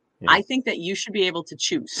 Yeah. I think that you should be able to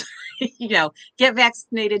choose. Get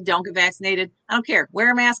vaccinated, don't get vaccinated. I don't care.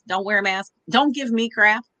 Wear a mask, don't wear a mask. Don't give me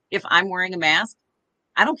crap if I'm wearing a mask.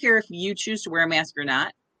 I don't care if you choose to wear a mask or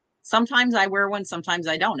not. Sometimes I wear one, sometimes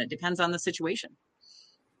I don't. It depends on the situation.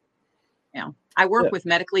 I work with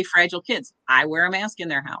medically fragile kids. I wear a mask in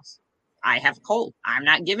their house. I have a cold. I'm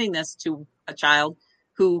not giving this to a child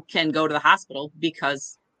who can go to the hospital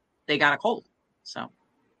because they got a cold. So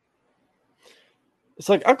it's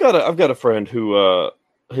like I've got a friend who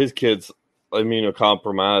his kid's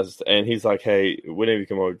immunocompromised, and he's like, "Hey, whenever you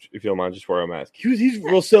come over, if you don't mind, just wear a mask." He's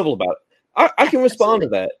real civil about it. I can respond to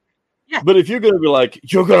that. Yeah. But if you're going to be like,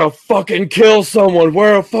 you're going to fucking kill someone,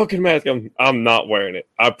 wear a fucking mask. I'm not wearing it.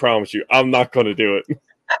 I promise you. I'm not going to do it.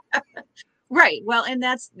 Right. Well, and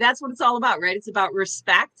that's what it's all about, right? It's about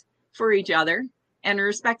respect for each other and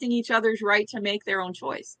respecting each other's right to make their own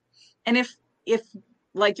choice. And if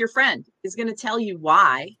like your friend is going to tell you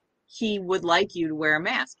why he would like you to wear a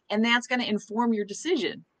mask, and that's going to inform your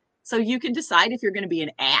decision. So you can decide if you're going to be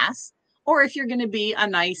an ass or if you're going to be a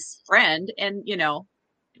nice friend and,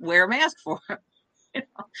 wear a mask for him. But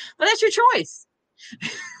that's your choice.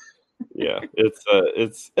 Yeah, it's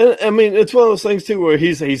it's one of those things too where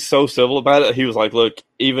he's so civil about it. He was like, look,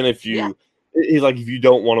 even if he's like, if you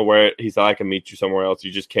don't want to wear it, he's like, I can meet you somewhere else.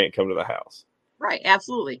 You just can't come to the house. Right.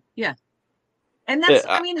 Absolutely. Yeah. And that's,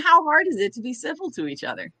 how hard is it to be civil to each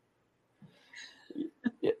other?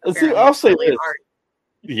 Yeah, see, I'll say this. Hard.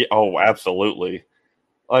 Yeah, oh, absolutely.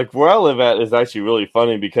 Like where I live at is actually really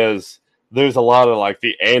funny because there's a lot of like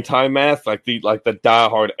the anti-mask, like the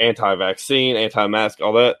diehard anti-vaccine, anti-mask,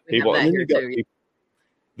 all that people. And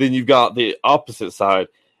then you've got the opposite side,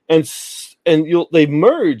 and they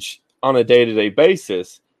merge on a day-to-day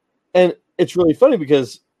basis, and it's really funny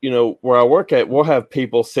because where I work at, we'll have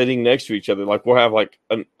people sitting next to each other. Like we'll have like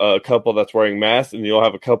a couple that's wearing masks, and you'll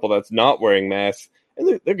have a couple that's not wearing masks, and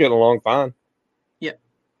they're getting along fine.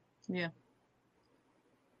 Yeah.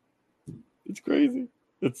 It's crazy.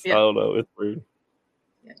 I don't know. It's weird.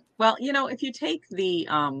 Yeah. Well, if you take the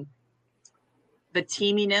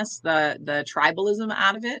teaminess, the tribalism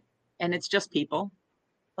out of it, and it's just people,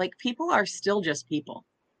 like people are still just people.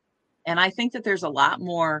 And I think that there's a lot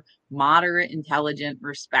more moderate, intelligent,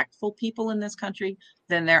 respectful people in this country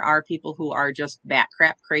than there are people who are just bat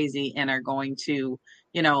crap crazy and are going to,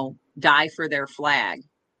 die for their flag,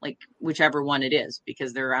 like whichever one it is,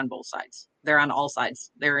 because they're on both sides. They're on all sides.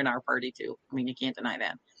 They're in our party too. I mean, you can't deny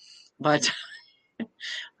that. But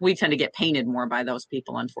we tend to get painted more by those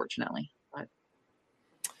people, unfortunately. But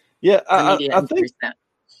yeah, I think that.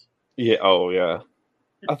 Yeah. Oh, yeah.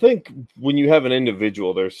 I think when you have an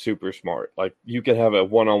individual, they're super smart. Like you can have a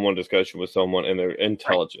one-on-one discussion with someone and they're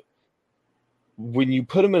intelligent. Right. When you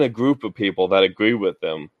put them in a group of people that agree with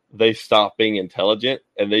them, they stop being intelligent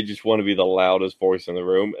and they just want to be the loudest voice in the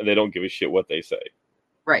room and they don't give a shit what they say.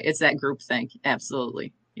 Right. It's that group thing.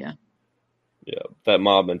 Absolutely. Yeah. Yeah. That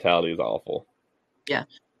mob mentality is awful. Yeah.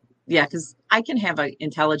 Yeah. Because I can have an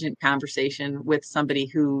intelligent conversation with somebody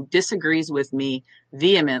who disagrees with me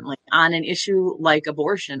vehemently on an issue like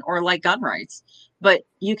abortion or like gun rights. But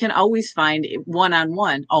you can always find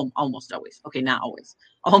one-on-one. Oh, almost always. Okay. Not always.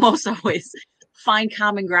 Almost always find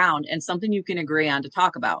common ground and something you can agree on to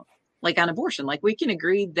talk about. Like on abortion. Like we can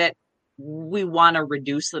agree that we want to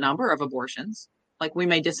reduce the number of abortions. Like we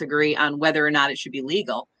may disagree on whether or not it should be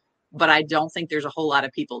legal, but I don't think there's a whole lot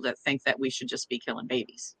of people that think that we should just be killing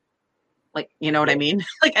babies. Like, you know what I mean?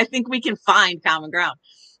 Like, I think we can find common ground.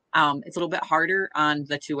 It's a little bit harder on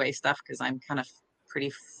the two-way stuff because I'm kind of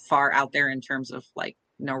pretty far out there in terms of like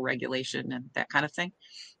no regulation and that kind of thing.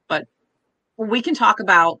 But we can talk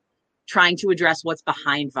about trying to address what's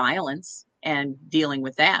behind violence and dealing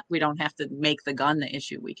with that. We don't have to make the gun the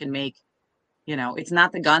issue. We can make, it's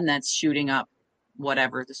not the gun that's shooting up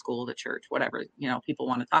whatever, the school, the church, whatever, people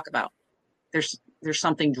want to talk about. There's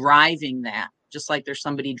something driving that Just like there's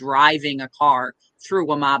somebody driving a car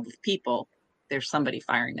through a mob of people, there's somebody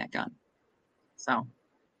firing that gun. So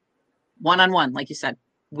one-on-one, like you said,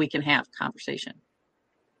 we can have conversation.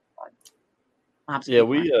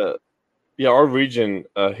 Our region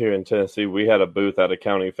here in Tennessee, we had a booth at a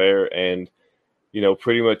county fair, and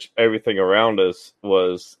pretty much everything around us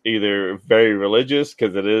was either very religious,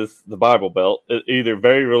 because it is the Bible Belt, either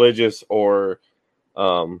very religious or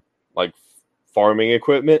like farming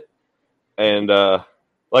equipment. And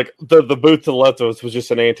like the booth to the left of us was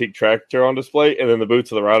just an antique tractor on display, and then the booth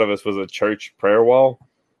to the right of us was a church prayer wall.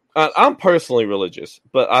 I'm personally religious,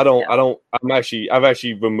 but I've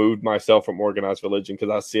actually removed myself from organized religion because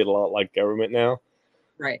I see it a lot like government now.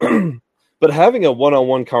 Right. But having a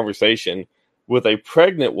one-on-one conversation with a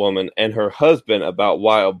pregnant woman and her husband about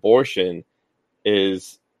why abortion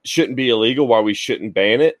shouldn't be illegal, why we shouldn't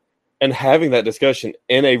ban it, and having that discussion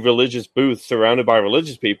in a religious booth surrounded by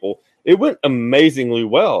religious people, it went amazingly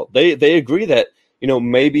well. They agree that,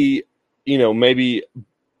 maybe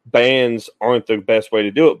bans aren't the best way to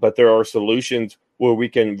do it, but there are solutions where we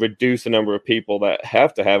can reduce the number of people that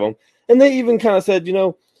have to have them. And they even kind of said,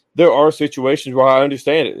 there are situations where I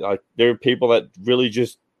understand it. Like, there are people that really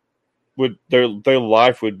just their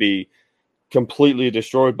life would be completely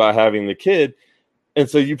destroyed by having the kid. And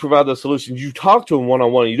so you provide those solutions. You talk to them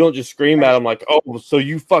one-on-one. You don't just scream at them like, oh, so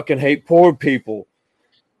you fucking hate poor people.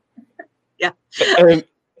 Yeah. And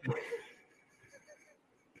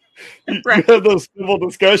you have those civil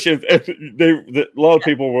discussions, and a lot of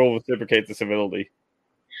people will reciprocate the civility.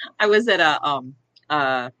 I was at a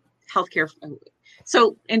healthcare.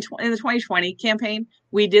 So in the 2020 campaign,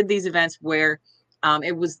 we did these events where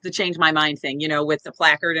it was the Change My Mind thing, with the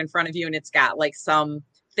placard in front of you, and it's got like some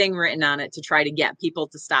thing written on it to try to get people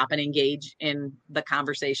to stop and engage in the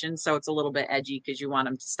conversation. So it's a little bit edgy because you want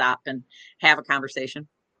them to stop and have a conversation.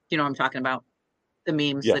 You know what I'm talking about? The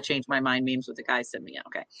memes, the Change My Mind memes with the guy sent me.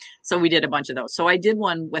 Okay. So we did a bunch of those. So I did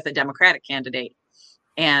one with a Democratic candidate,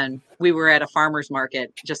 and we were at a farmer's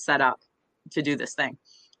market just set up to do this thing.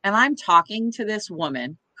 And I'm talking to this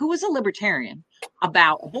woman who was a libertarian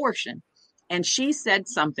about abortion. And she said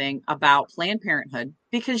something about Planned Parenthood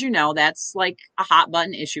because, that's like a hot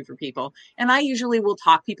button issue for people. And I usually will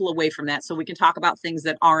talk people away from that so we can talk about things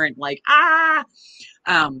that aren't like,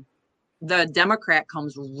 the Democrat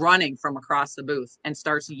comes running from across the booth and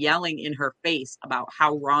starts yelling in her face about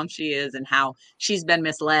how wrong she is and how she's been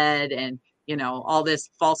misled and, all this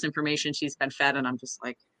false information she's been fed. And I'm just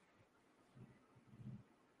like,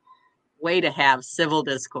 way to have civil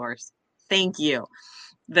discourse. Thank you.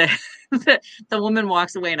 The woman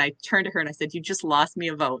walks away, and I turned to her and I said, you just lost me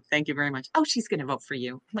a vote. Thank you very much. Oh, she's going to vote for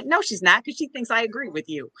you. I'm like, no, she's not, because she thinks I agree with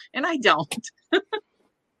you. And I don't.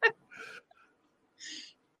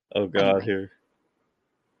 Oh, God, here.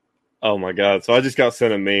 Oh, my God. So I just got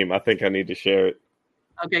sent a meme. I think I need to share it.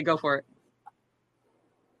 Okay, go for it.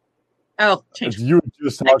 Oh, change. You were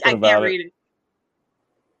just talking about can't read it.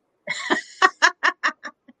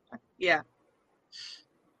 Yeah.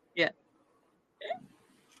 Yeah.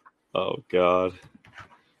 Oh, God.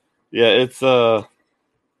 Yeah, it's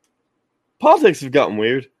politics have gotten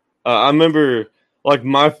weird. I remember, like,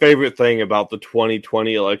 my favorite thing about the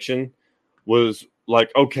 2020 election was,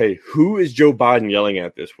 like, okay, who is Joe Biden yelling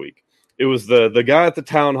at this week? It was the guy at the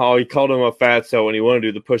town hall. He called him a fatso, and he wanted to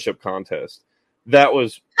do the push-up contest. That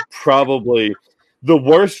was probably the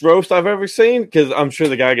worst roast I've ever seen, because I'm sure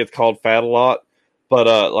the guy gets called fat a lot.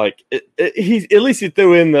 But, he's at least he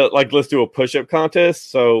threw in the, like, let's do a push-up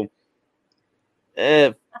contest. So,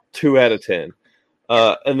 2 out of 10.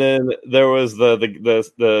 And then there was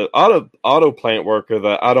the auto plant worker,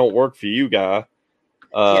 the I don't work for you guy.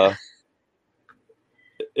 I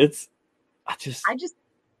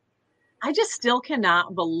just still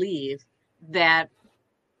cannot believe that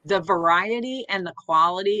the variety and the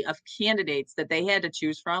quality of candidates that they had to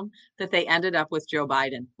choose from, that they ended up with Joe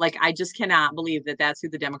Biden. Like, I just cannot believe that that's who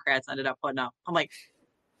the Democrats ended up putting up. I'm like,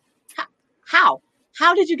 how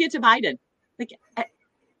did you get to Biden? Like,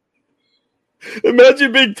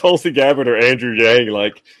 imagine being Tulsi Gabbard or Andrew Yang.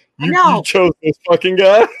 Like, you chose this fucking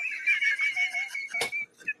guy.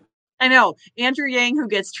 I know. Andrew Yang, who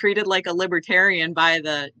gets treated like a libertarian by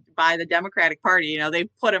the Democratic Party, they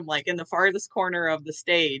put him like in the farthest corner of the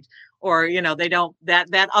stage, or, they don't,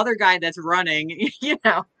 that other guy that's running,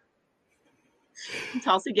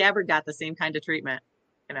 Tulsi Gabbard got the same kind of treatment,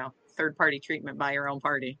 third party treatment by her own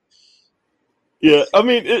party. Yeah. I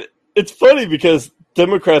mean, it's funny because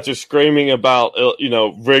Democrats are screaming about,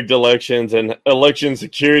 rigged elections and election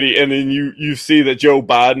security. And then you see that Joe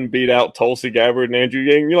Biden beat out Tulsi Gabbard and Andrew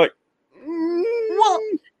Yang. And you're like, well,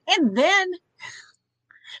 and then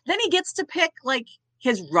Then he gets to pick like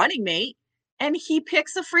his running mate, and he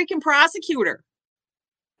picks a freaking prosecutor.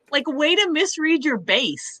 Like, way to misread your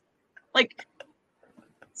base. Like,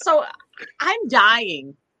 so I'm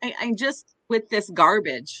dying. I'm just with this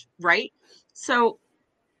garbage, right? So,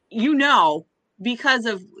 because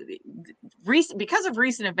of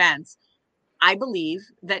recent events, I believe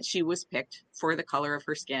that she was picked for the color of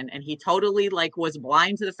her skin, and he totally like was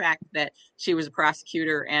blind to the fact that she was a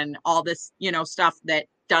prosecutor and all this, stuff that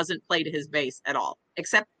doesn't play to his base at all,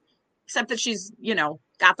 except that she's,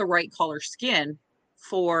 got the right color skin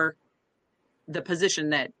for the position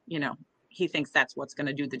that, he thinks that's what's going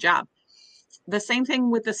to do the job. The same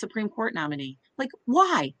thing with the Supreme Court nominee. Like,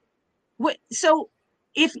 why? What? So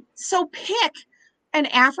pick an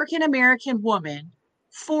African-American woman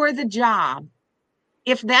for the job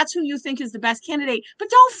if that's who you think is the best candidate, but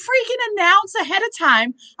don't freaking announce ahead of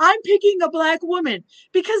time, I'm picking a black woman,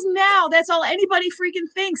 because now that's all anybody freaking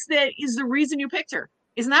thinks that is the reason you picked her.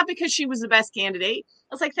 It's not because she was the best candidate.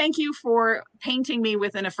 I was like, thank you for painting me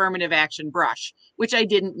with an affirmative action brush, which I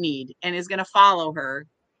didn't need and is going to follow her,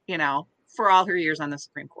 for all her years on the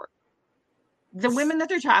Supreme Court. The women that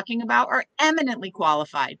they're talking about are eminently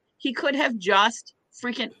qualified. He could have just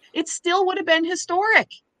it still would have been historic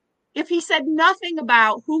if he said nothing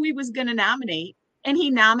about who he was going to nominate and he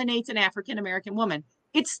nominates an African-American woman.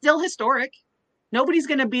 It's still historic. Nobody's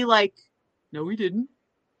going to be like, no, he didn't.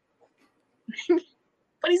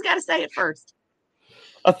 But he's got to say it first.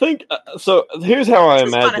 I think so. Here's how I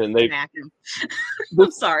imagine they.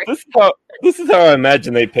 I'm sorry. This is how I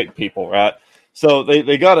imagine they pick people, right? So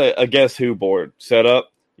they got a guess who board set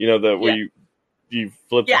up. Where you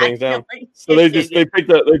flip the things down. So they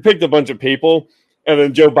picked a bunch of people, and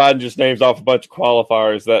then Joe Biden just names off a bunch of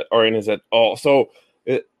qualifiers that are in his head. Oh, so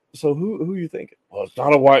who you thinking? Well, it's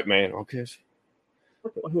not a white man. Okay.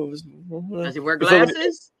 Does he wear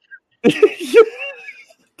glasses?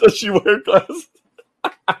 Does she wear glasses?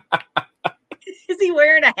 Is he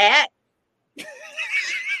wearing a hat?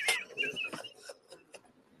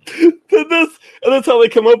 And that's how they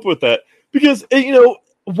come up with that. Because,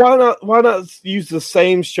 why not use the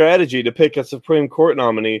same strategy to pick a Supreme Court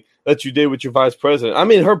nominee that you did with your vice president? I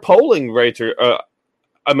mean, her polling rates are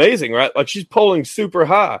amazing, right? Like, she's polling super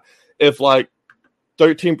high. If,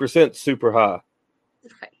 13% super high.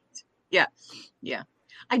 Right. Yeah. Yeah.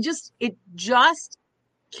 It just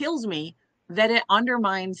kills me that it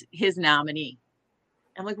undermines his nominee.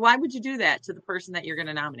 I'm like, why would you do that to the person that you're going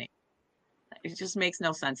to nominate? It just makes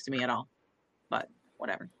no sense to me at all. But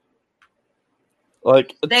whatever.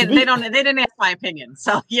 Like they didn't ask my opinion,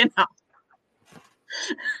 so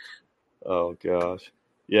Oh gosh.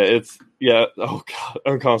 Yeah, oh god.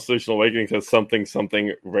 Unconstitutional Awakening says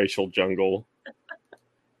something racial jungle.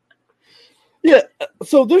 Yeah,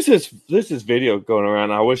 so there's this video going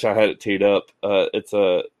around. I wish I had it teed up. It's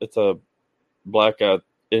a black guy,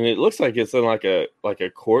 and it looks like it's in like a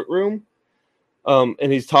courtroom.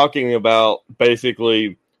 And he's talking about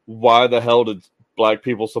basically why the hell did black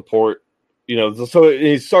people support, so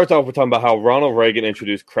he starts off with talking about how Ronald Reagan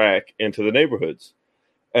introduced crack into the neighborhoods.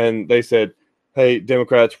 And they said, hey,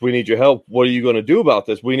 Democrats, we need your help. What are you going to do about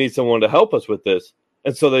this? We need someone to help us with this.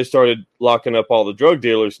 And so they started locking up all the drug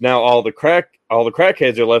dealers. Now all the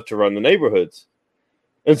crackheads are left to run the neighborhoods.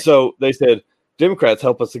 And so they said, Democrats,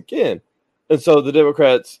 help us again. And so the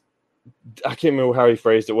Democrats, I can't remember how he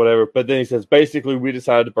phrased it, whatever. But then he says, basically, we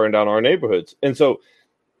decided to burn down our neighborhoods. And so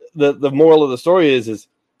the moral of the story is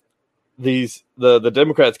the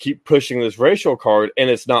Democrats keep pushing this racial card, and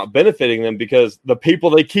it's not benefiting them because the people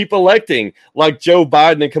they keep electing, like Joe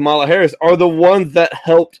Biden and Kamala Harris, are the ones that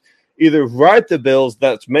helped either write the bills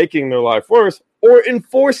that's making their life worse or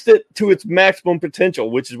enforced it to its maximum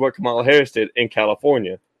potential, which is what Kamala Harris did in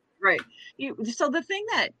California. Right. So the thing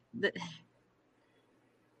that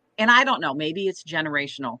and I don't know, maybe it's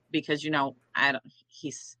generational because,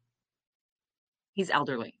 he's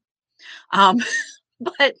elderly.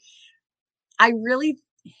 But I really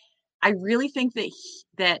think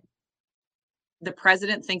that the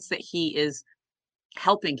president thinks that he is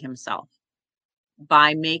helping himself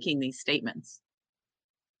by making these statements.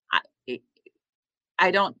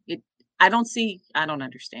 I don't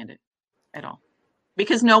understand it at all,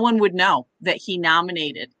 because no one would know that he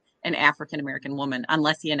nominated an African-American woman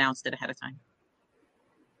unless he announced it ahead of time.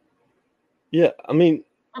 Yeah. I mean,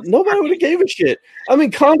 nobody would have gave a shit. I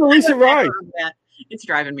mean, Condoleezza Rice. It's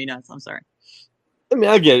driving me nuts. I'm sorry. I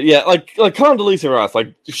mean, I get it. Yeah, like Condoleezza Rice,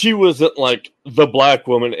 like she wasn't like the black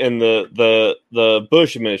woman in the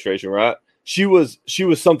Bush administration, right? She was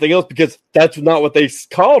something else because that's not what they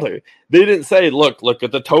called her. They didn't say, look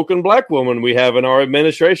at the token black woman we have in our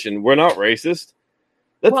administration. We're not racist.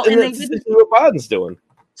 Well, and they that's didn't. essentially what Biden's doing.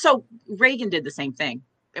 So Reagan did the same thing.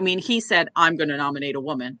 I mean, he said, I'm going to nominate a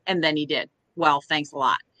woman. And then he did. Well, thanks a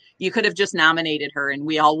lot. You could have just nominated her and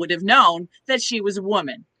we all would have known that she was a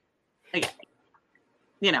woman. Like,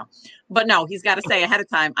 you know, but no, he's got to say ahead of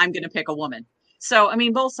time, I'm going to pick a woman. So, I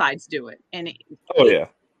mean, both sides do it. And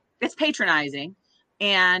it's patronizing.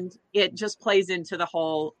 And it just plays into the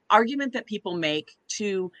whole argument that people make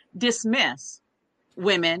to dismiss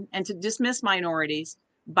women and to dismiss minorities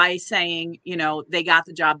by saying, you know, they got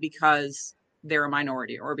the job because they're a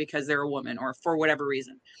minority or because they're a woman or for whatever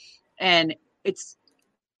reason. And it's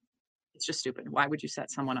just stupid. Why would you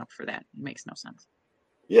set someone up for that? It makes no sense.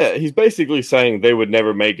 Yeah, he's basically saying they would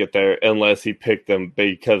never make it there unless he picked them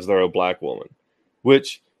because they're a black woman,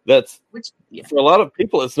 which for a lot of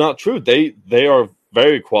people, it's not true. They are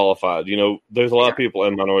very qualified. You know, there's a lot of people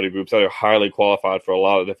in minority groups that are highly qualified for a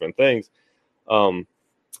lot of different things. And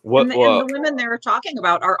the women they're talking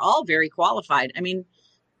about are all very qualified. I mean,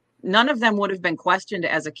 none of them would have been questioned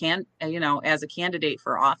as a candidate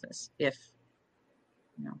for office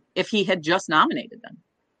if he had just nominated them.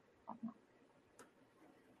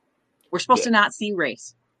 We're supposed to not see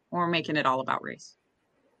race. We're making it all about race.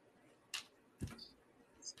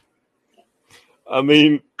 I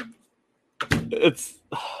mean, it's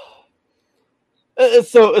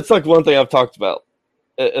like one thing I've talked about.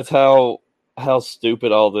 It's how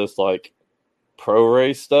stupid all this like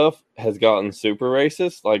pro-race stuff has gotten super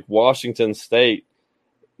racist. Like Washington State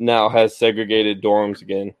now has segregated dorms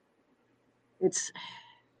again. It's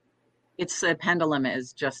a pendulum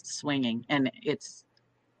is just swinging, and it's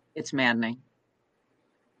maddening.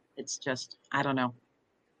 It's just I don't know.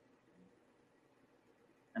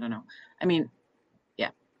 I mean, yeah.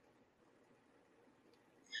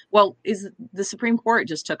 Well, is the Supreme Court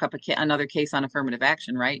just took up another case on affirmative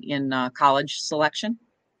action, right, in college selection?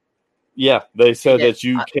 Yeah, they said that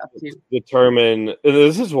you can't determine.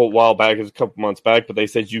 This is a while back, it's a couple months back, but they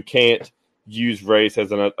said you can't use race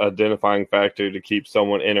as an identifying factor to keep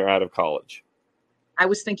someone in or out of college. I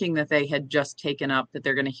was thinking that they had just taken up that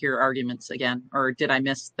they're going to hear arguments again, or did I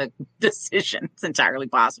miss the decision? It's entirely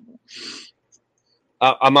possible.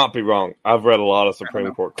 I might be wrong. I've read a lot of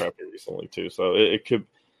Supreme Court crap recently too, so it could.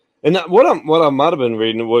 And what I might have been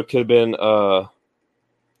reading, what could have been,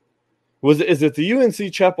 is it the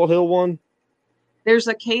UNC Chapel Hill one? There's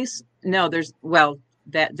a case. No,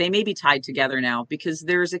 that they may be tied together now because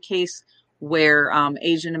there's a case where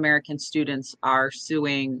Asian American students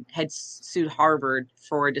had sued Harvard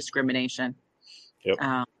for discrimination.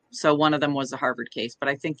 Yep. So one of them was the Harvard case, but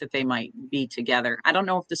I think that they might be together. I don't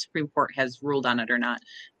know if the Supreme Court has ruled on it or not,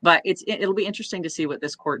 but it'll be interesting to see what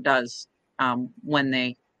this court does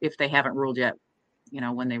if they haven't ruled yet,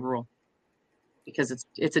 when they rule, because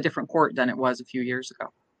it's a different court than it was a few years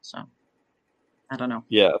ago. So I don't know.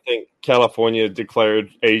 Yeah, I think California declared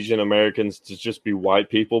Asian Americans to just be white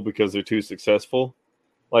people because they're too successful.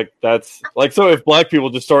 Like that's like, so if black people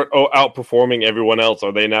just start outperforming everyone else,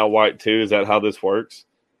 are they now white too? Is that how this works?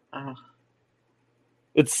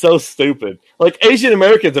 It's so stupid. Like Asian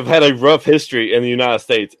Americans have had a rough history in the United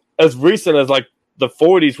States as recent as like the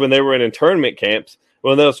 40s when they were in internment camps.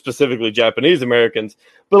 Well, those specifically Japanese Americans.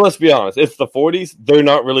 But let's be honest, it's the 40s. They're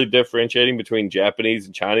not really differentiating between Japanese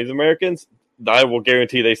and Chinese Americans. I will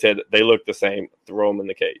guarantee they said they look the same. Throw them in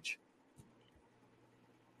the cage.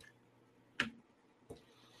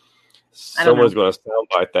 Someone's going to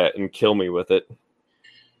soundbite that and kill me with it.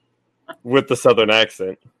 With the Southern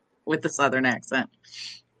accent. With the Southern accent.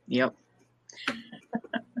 Yep.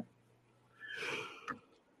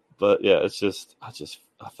 But yeah, it's just,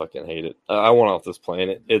 I fucking hate it. I want off this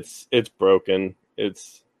planet. It's broken.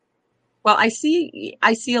 Well, I see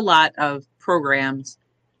a lot of programs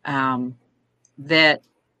that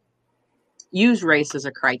use race as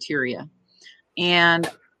a criteria, and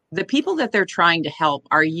the people that they're trying to help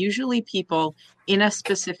are usually people in a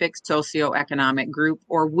specific socioeconomic group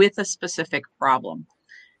or with a specific problem.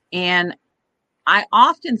 And I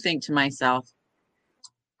often think to myself,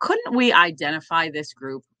 couldn't we identify this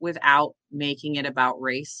group without making it about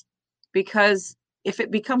race? Because if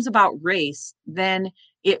it becomes about race, then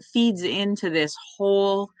it feeds into this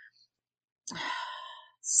whole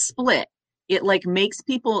split. It like makes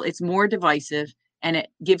people, it's more divisive, and it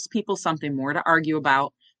gives people something more to argue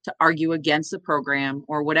about, to argue against the program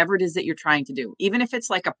or whatever it is that you're trying to do. Even if it's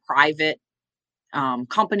like a private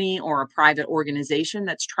company or a private organization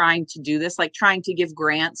that's trying to do this, like trying to give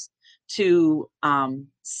grants to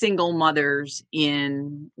single mothers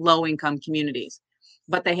in low-income communities,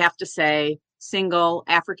 but they have to say single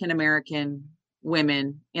African-American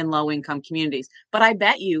women in low-income communities. But I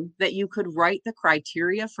bet you that you could write the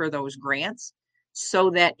criteria for those grants so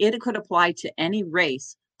that it could apply to any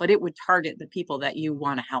race, but it would target the people that you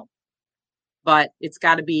want to help. But it's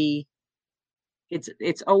got to be,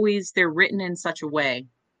 it's always, they're written in such a way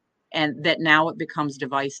and that now it becomes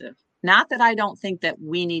divisive. Not that I don't think that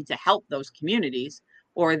we need to help those communities,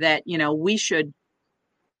 or that, we should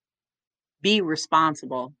be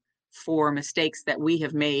responsible for mistakes that we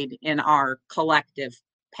have made in our collective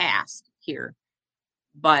past here.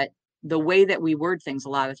 But the way that we word things a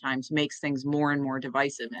lot of times makes things more and more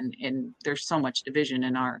divisive. And there's so much division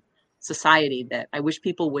in our society that I wish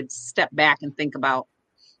people would step back and think about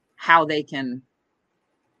how they can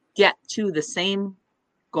get to the same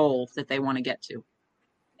goal that they want to get to,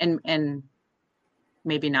 and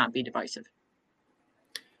maybe not be divisive.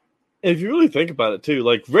 If you really think about it too,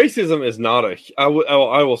 like racism is not I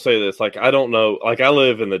will say this, like I don't know, like I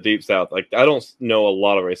live in the deep South, like I don't know a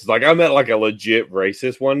lot of racists. Like I met like a legit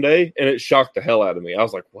racist one day and it shocked the hell out of me. I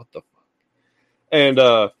was like, what the fuck?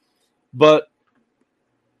 And but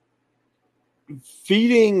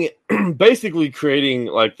feeding, basically creating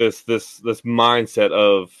like this mindset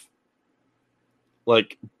of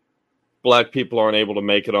like black people aren't able to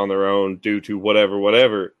make it on their own due to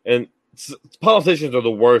whatever, and politicians are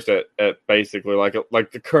the worst at basically like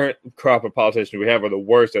the current crop of politicians we have are the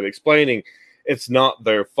worst at explaining it's not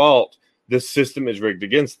their fault. This system is rigged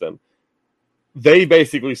against them. They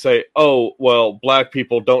basically say, oh, well, black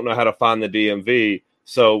people don't know how to find the DMV,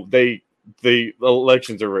 so the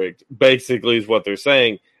elections are rigged, basically is what they're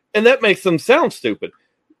saying. And that makes them sound stupid.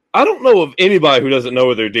 I don't know of anybody who doesn't know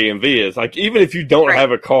where their DMV is. Like, even if you don't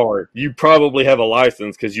have a car, you probably have a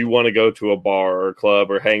license because you want to go to a bar or a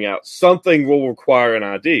club or hang out. Something will require an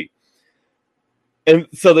ID. And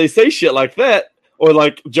so they say shit like that, or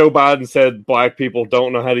like Joe Biden said, black people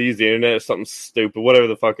don't know how to use the internet or something stupid, whatever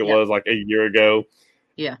the fuck it was, like a year ago.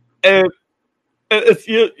 Yeah. And it's,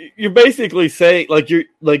 you're basically saying,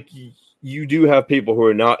 you do have people who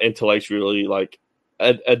are not intellectually, like,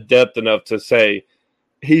 adept enough to say,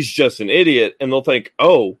 he's just an idiot, and they'll think,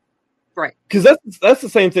 oh, right, because that's the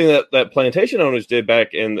same thing that plantation owners did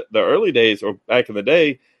back in the early days, or back in the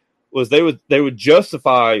day, was they would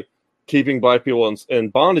justify keeping black people in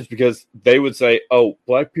bondage because they would say, oh,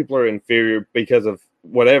 black people are inferior because of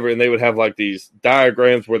whatever, and they would have like these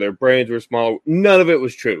diagrams where their brains were small. None of it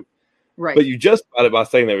was true, right? But you justified it by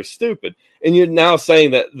saying they were stupid, and you're now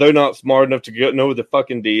saying that they're not smart enough to know where the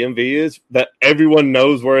fucking DMV is, that everyone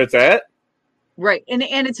knows where it's at. Right. And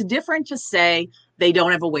it's different to say they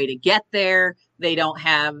don't have a way to get there. They don't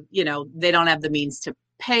have, they don't have the means to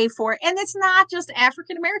pay for it. And it's not just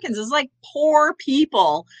African Americans. It's like poor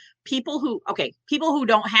people who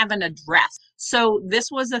don't have an address. So this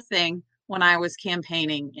was a thing when I was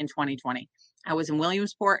campaigning in 2020. I was in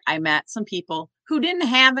Williamsport. I met some people who didn't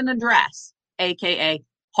have an address, AKA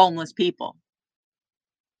homeless people.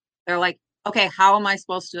 They're like, okay, how am I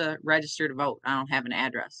supposed to register to vote? I don't have an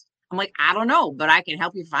address. I'm like, I don't know, but I can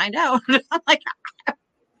help you find out. I'm like,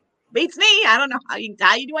 beats me. I don't know how you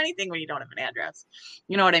do anything when you don't have an address.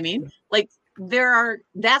 You know what I mean? Like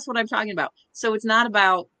that's what I'm talking about. So it's not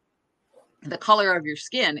about the color of your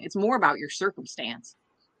skin. It's more about your circumstance.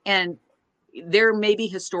 And there may be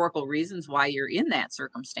historical reasons why you're in that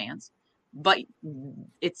circumstance, but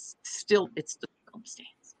it's the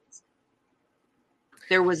circumstance.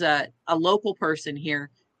 There was a local person here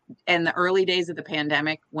in the early days of the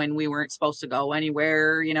pandemic, when we weren't supposed to go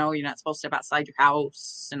anywhere, you're not supposed to step outside your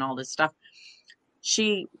house and all this stuff.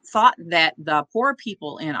 She thought that the poor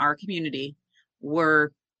people in our community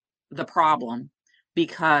were the problem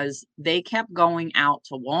because they kept going out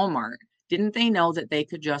to Walmart. Didn't they know that they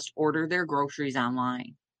could just order their groceries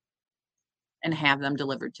online and have them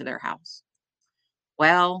delivered to their house?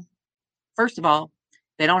 Well, first of all,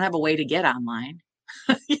 they don't have a way to get online.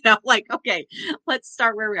 Okay, let's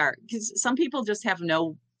start where we are. Because some people just have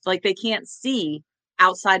they can't see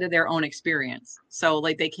outside of their own experience. So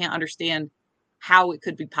like they can't understand how it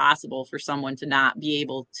could be possible for someone to not be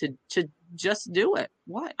able to just do it.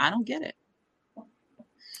 What? I don't get it.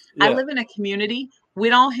 Yeah. I live in a community. We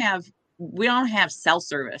don't have cell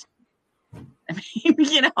service. I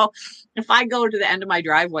mean, if I go to the end of my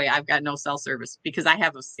driveway, I've got no cell service because I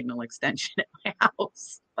have a signal extension at my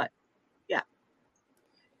house. But yeah.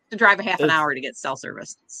 To drive a half an hour to get cell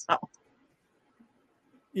service. So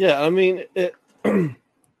yeah, I mean,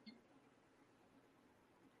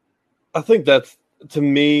 I think that's, to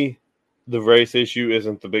me, the race issue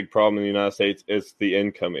isn't the big problem in the United States. It's the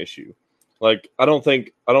income issue. Like, I don't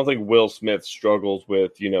think Will Smith struggles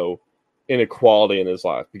with, inequality in his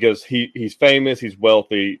life because he's famous, he's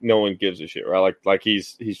wealthy, no one gives a shit, right? Like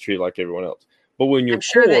he's treated like everyone else. But when you're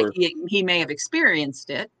sure that he may have experienced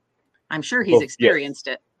it. I'm sure he's Well, yes. experienced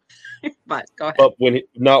it. But go ahead. But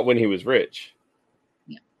not when he was rich.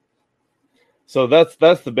 Yeah. So that's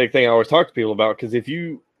the big thing I always talk to people about, because if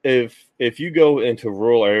you go into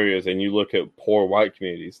rural areas and you look at poor white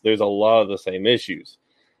communities, there's a lot of the same issues.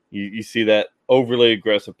 You see that overly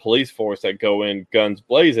aggressive police force that go in guns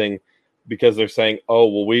blazing because they're saying, oh,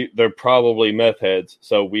 well, they're probably meth heads,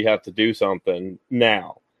 so we have to do something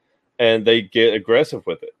now. And they get aggressive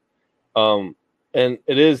with it. And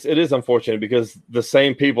it is unfortunate because the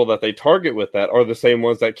same people that they target with that are the same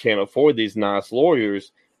ones that can't afford these nice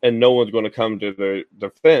lawyers, and no one's going to come to their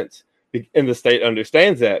defense. And the state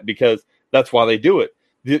understands that, because that's why they do it.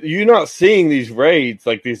 You're not seeing these raids,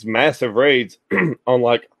 like these massive raids on,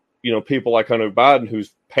 like, people like Hunter Biden,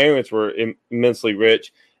 whose parents were immensely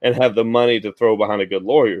rich and have the money to throw behind a good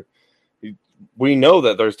lawyer. We know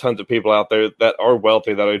that there's tons of people out there that are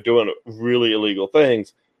wealthy that are doing really illegal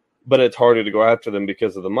things, but it's harder to go after them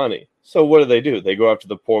because of the money. So what do? They go after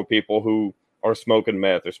the poor people who are smoking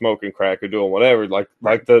meth or smoking crack or doing whatever, like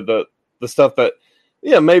the stuff that,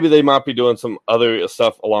 yeah, maybe they might be doing some other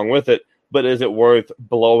stuff along with it, but is it worth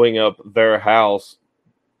blowing up their house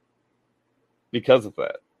because of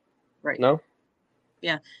that? Right. No?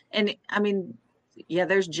 Yeah. And I mean, yeah,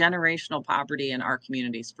 there's generational poverty in our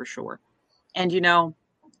communities for sure. And,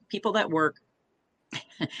 people that work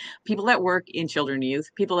in children and youth,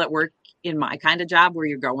 people that work in my kind of job where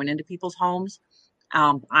you're going into people's homes.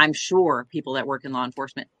 I'm sure people that work in law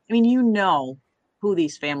enforcement. I mean, who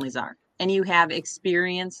these families are, and you have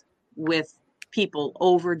experience with people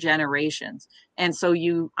over generations. And so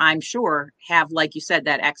I'm sure, have, like you said,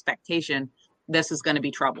 that expectation, this is going to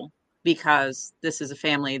be trouble because this is a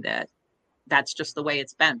family that's just the way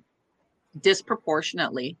it's been.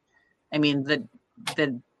 Disproportionately, I mean,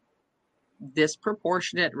 the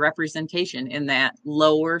disproportionate representation in that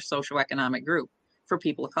lower socioeconomic group for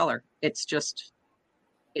people of color. It's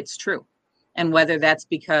true. And whether that's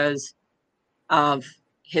because of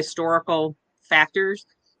historical factors,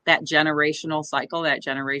 that generational cycle, that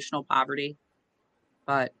generational poverty,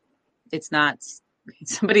 but it's not.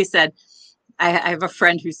 Somebody said, I have a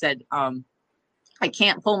friend who said, I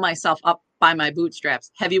can't pull myself up by my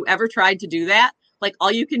bootstraps. Have you ever tried to do that? Like,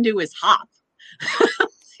 all you can do is hop.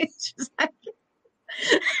 It's just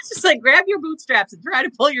like grab your bootstraps and try to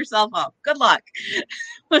pull yourself up. Good luck. It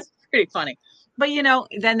was pretty funny. But,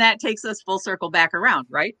 then that takes us full circle back around,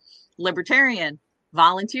 right? Libertarian,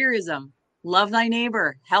 volunteerism, love thy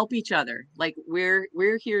neighbor, help each other. Like, we're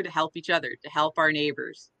here to help each other, to help our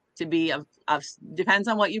neighbors, to be of depends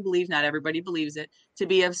on what you believe. Not everybody believes it. To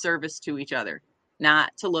be of service to each other,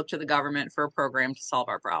 not to look to the government for a program to solve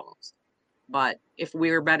our problems. But if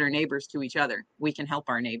we're better neighbors to each other, we can help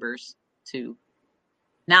our neighbors to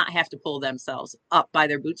not have to pull themselves up by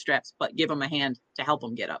their bootstraps, but give them a hand to help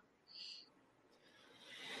them get up.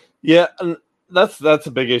 Yeah, and that's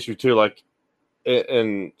a big issue too. Like,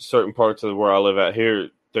 in certain parts of where I live at here,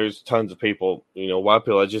 there's tons of people, white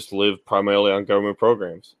people that just live primarily on government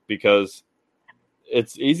programs because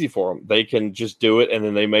it's easy for them. They can just do it, and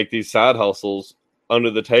then they make these side hustles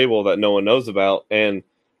under the table that no one knows about, and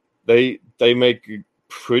they make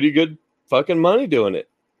pretty good fucking money doing it,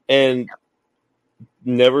 and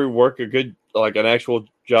never work an actual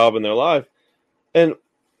job in their life. And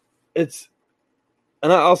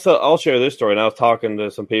I'll share this story. And I was talking to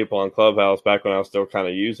some people on Clubhouse back when I was still kind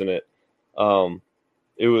of using it.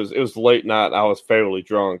 It was late night. I was fairly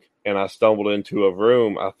drunk, and I stumbled into a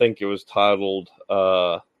room. I think it was titled.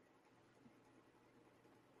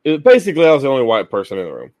 Basically, I was the only white person in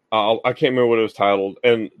the room. I can't remember what it was titled,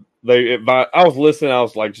 and I was listening. I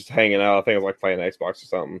was like just hanging out. I think I was like playing Xbox or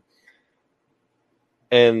something.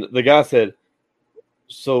 And the guy said,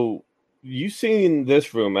 "So you seen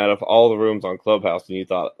this room out of all the rooms on Clubhouse, and you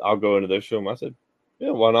thought I'll go into this room?" I said,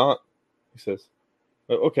 "Yeah, why not?" He says,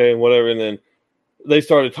 "Okay, whatever." And then they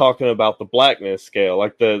started talking about the blackness scale,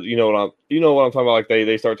 like you know what I'm talking about. Like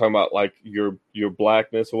they started talking about like your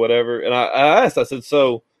blackness or whatever. And I asked, I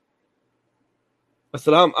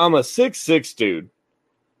said, I'm a 6'6" dude.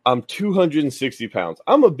 I'm 260 pounds.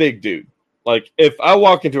 I'm a big dude. Like, if I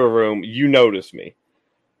walk into a room, you notice me.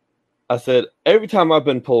 I said, every time I've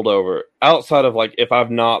been pulled over, outside of like if I've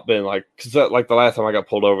not been because like the last time I got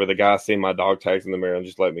pulled over, the guy seen my dog tags in the mirror and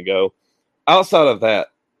just let me go. Outside of that,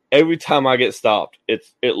 every time I get stopped,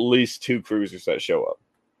 it's at least 2 cruisers that show up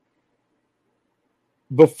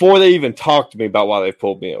before they even talk to me about why they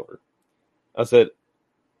pulled me over. I said,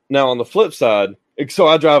 now on the flip side, so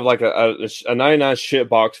I drive like a 99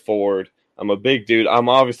 shitbox Ford. I'm a big dude. I'm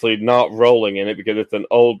obviously not rolling in it because it's an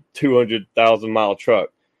old 200,000 mile truck.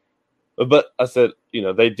 But I said,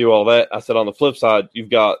 they do all that. I said, on the flip side,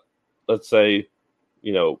 you've got let's say,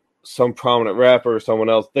 some prominent rapper or someone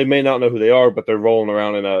else, they may not know who they are, but they're rolling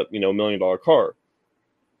around in a, $1 million car.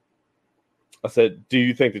 I said, do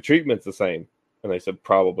you think the treatment's the same? And they said,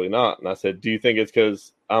 probably not. And I said, do you think it's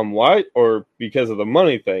because I'm white or because of the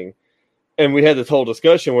money thing? And we had this whole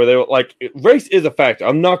discussion where they were like, race is a factor.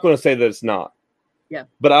 I'm not going to say that it's not. Yeah.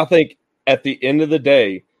 But I think at the end of the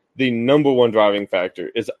day, the number one driving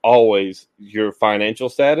factor is always your financial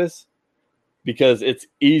status, because it's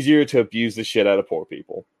easier to abuse the shit out of poor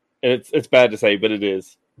people. And it's bad to say, but it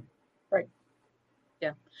is. Right.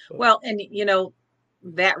 Yeah. Well, and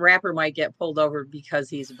that rapper might get pulled over because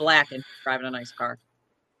he's black and driving a nice car.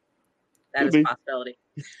 That is a possibility.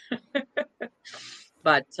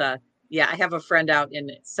 But yeah, I have a friend out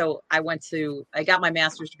so I got my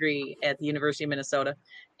master's degree at the University of Minnesota,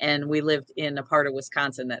 and we lived in a part of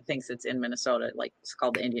Wisconsin that thinks it's in Minnesota. Like, it's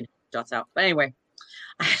called the Indian Juts out. But anyway,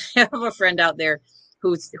 I have a friend out there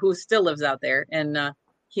who still lives out there, and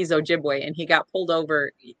he's Ojibwe, and he got pulled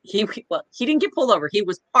over. He didn't get pulled over. He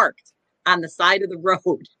was parked on the side of the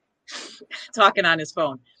road talking on his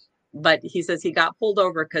phone. But he says he got pulled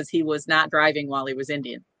over because he was not driving while he was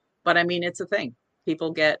Indian. But I mean, it's a thing.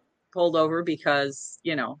 People get pulled over because,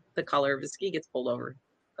 the color of his ski gets pulled over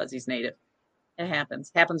because he's native. It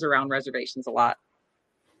happens around reservations a lot.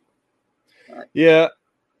 But, yeah.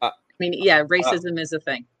 Racism is a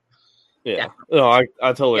thing. Yeah. No, I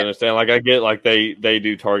totally understand. Like, I get, like, they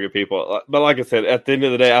do target people. But like I said, at the end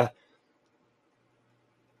of the day,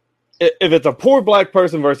 if it's a poor black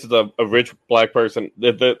person versus a rich black person,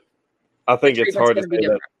 I think it's hard to say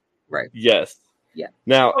that. Right. Yes. Yeah.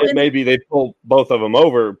 Now, it may be they pull both of them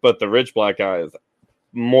over, but the rich black guy is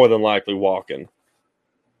more than likely walking.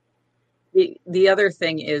 The other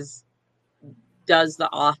thing is, does the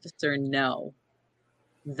officer know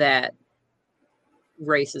that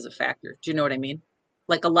race is a factor? Do you know what I mean?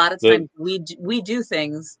 Like, a lot of times we do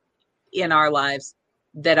things in our lives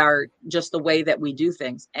that are just the way that we do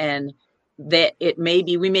things, and that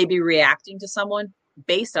we may be reacting to someone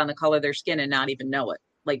based on the color of their skin and not even know it,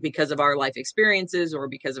 like because of our life experiences or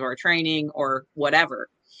because of our training or whatever.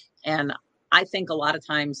 And I think a lot of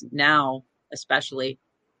times now, especially,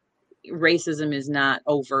 racism is not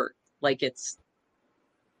overt. Like, it's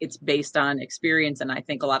based on experience, and I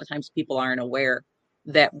think a lot of times people aren't aware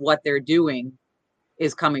that what they're doing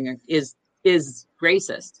is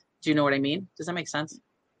racist. Do you know what I mean? Does that make sense?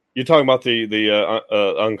 You're talking about the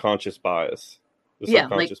unconscious bias. Yeah.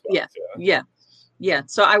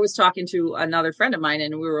 So I was talking to another friend of mine,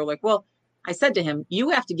 and we were like, well, I said to him,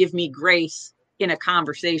 you have to give me grace in a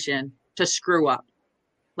conversation to screw up.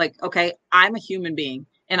 Like, okay, I'm a human being,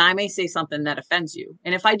 and I may say something that offends you.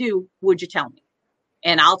 And if I do, would you tell me?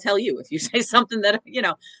 And I'll tell you if you say something that,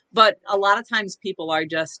 but a lot of times people are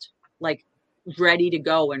just like ready to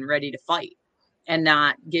go and ready to fight, and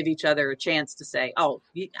not give each other a chance to say, oh,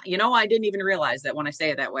 I didn't even realize that when I say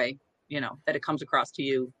it that way, that it comes across to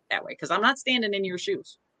you that way. Because I'm not standing in your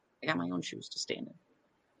shoes. I got my own shoes to stand in.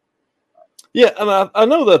 Yeah, and I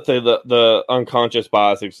know that the unconscious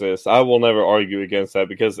bias exists. I will never argue against that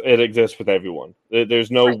because it exists with everyone. There's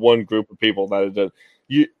no one group of people that it does.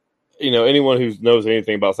 Anyone who knows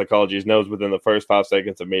anything about psychology knows within the first 5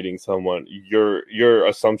 seconds of meeting someone, your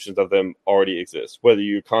assumptions of them already exist, whether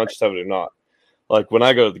you're conscious of it or not. Like, when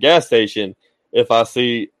I go to the gas station, if I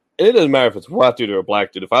see, and it doesn't matter if it's a white dude or a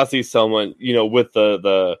black dude, if I see someone, with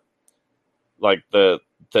the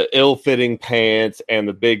ill-fitting pants and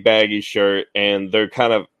the big baggy shirt, and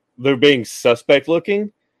they're being suspect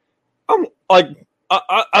looking, I'm like,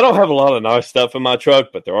 I don't have a lot of nice stuff in my truck,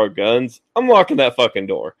 but there are guns. I'm locking that fucking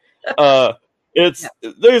door. There's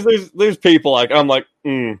people like, I'm like,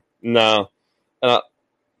 no, and I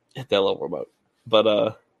hit that little remote,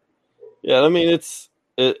 but yeah, I mean,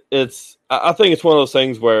 I think it's one of those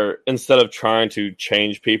things where instead of trying to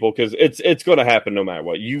change people, because it's going to happen no matter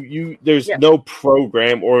what. There's no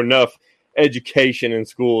program or enough education in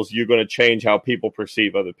schools you're going to change how people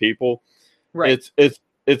perceive other people. Right.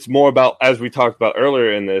 It's more about, as we talked about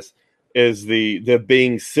earlier in this, is the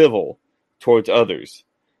being civil towards others.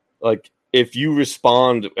 Like, if you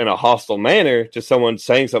respond in a hostile manner to someone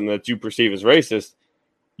saying something that you perceive as racist,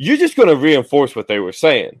 you're just going to reinforce what they were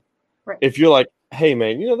saying. Right. If you're like, hey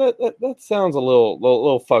man, that sounds a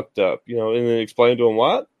little fucked up, and then explain to them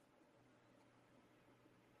what.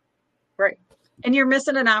 Right. And you're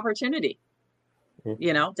missing an opportunity,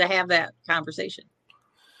 to have that conversation,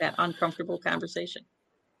 that uncomfortable conversation.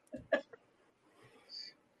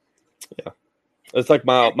 Yeah. It's like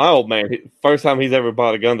my old man. First time he's ever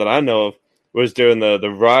bought a gun that I know of was during the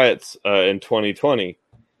riots in 2020.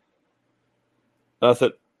 And I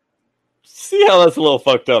said, see how that's a little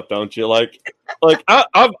fucked up, don't you? Like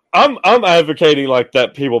I'm advocating like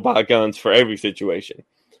that people buy guns for every situation.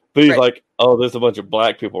 But he's Right. like, oh, there's a bunch of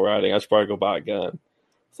black people riding. I should probably go buy a gun.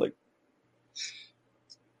 It's like,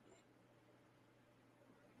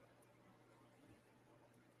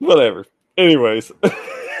 whatever. Anyways.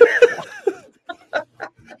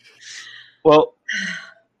 Well,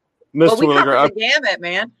 Mr. Well, we Williger, covered the gamut,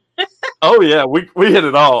 man. oh yeah, we hit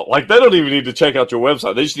it all. Like they don't even need to check out your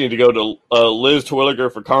website. They just need to go to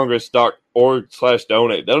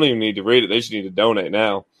LizTwilligerForCongress.org/donate. They don't even need to read it. They just need to donate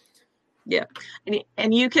now. Yeah,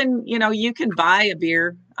 and you can buy a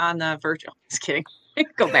beer on the virtual. Just kidding.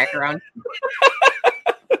 Go back around.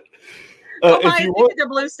 Go buy a ticket to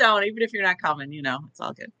Bluestone, even if you're not coming. It's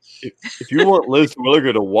all good. If you want Liz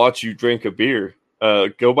Williger to watch you drink a beer,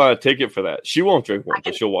 go buy a ticket for that. She won't drink one,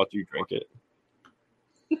 but she'll watch you drink it.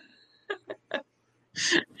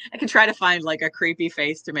 I can try to find like a creepy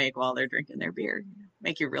face to make while they're drinking their beer.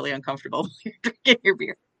 Make you really uncomfortable when you're drinking your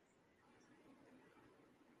beer.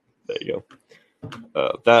 There you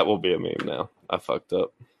go. That will be a meme now. I fucked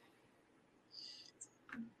up.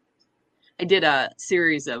 I did a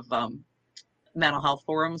series of mental health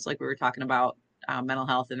forums, like we were talking about mental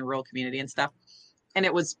health in the rural community and stuff. And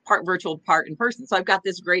it was part virtual, part in person. So I've got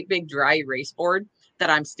this great big dry erase board that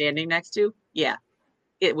I'm standing next to. Yeah,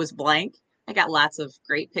 it was blank. I got lots of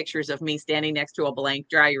great pictures of me standing next to a blank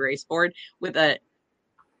dry erase board with a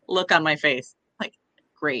look on my face. Like,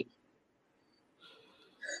 great.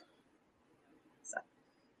 So,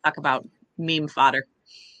 talk about meme fodder.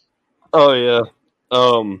 Oh, yeah.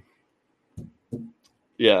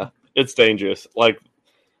 Yeah, it's dangerous. Like,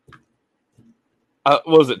 what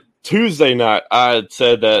was it? Tuesday night, I had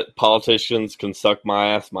said that politicians can suck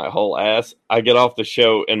my ass, my whole ass. I get off the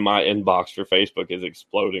show and my inbox for Facebook is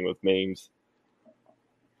exploding with memes.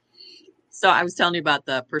 So I was telling you about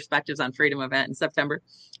the Perspectives on Freedom event in September.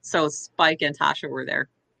 So Spike and Tasha were there.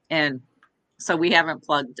 And so we haven't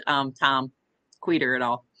plugged Tom Queter at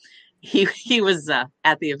all. He was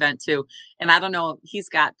at the event too. And I don't know, he's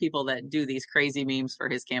got people that do these crazy memes for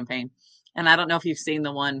his campaign. And I don't know if you've seen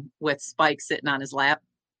the one with Spike sitting on his lap.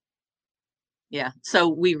 Yeah, so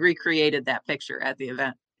we recreated that picture at the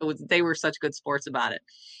event. They were such good sports about it.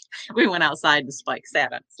 We went outside and Spike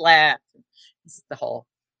sat on his lap. It's the whole,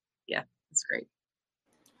 yeah, it's great.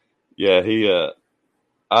 Yeah,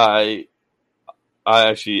 I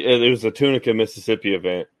actually, it was a Tunica, Mississippi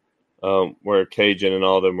event where Cajun and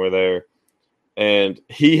all of them were there. And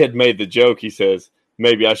he had made the joke, he says,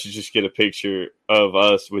 maybe I should just get a picture of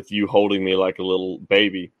us with you holding me like a little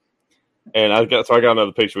baby. And I got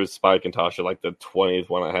another picture with Spike and Tasha, like the 20th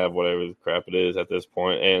one I have, whatever the crap it is at this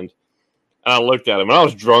point. And I looked at him, and I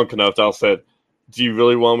was drunk enough that I said, do you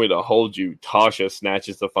really want me to hold you? Tasha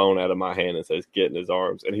snatches the phone out of my hand and says, get in his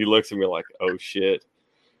arms. And he looks at me like, oh, shit.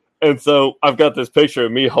 And so I've got this picture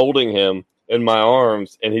of me holding him in my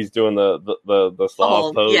arms, and he's doing the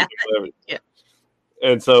sloth pose. Yeah. Or whatever. Yeah.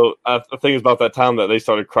 And so I think it's about that time that they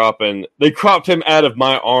started cropping. They cropped him out of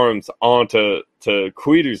my arms onto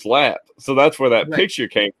Queter's lap. So that's where that picture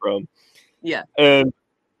came from. Yeah. And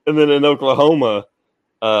then in Oklahoma,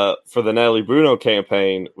 for the Natalie Bruno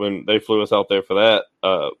campaign, when they flew us out there for that,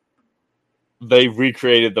 they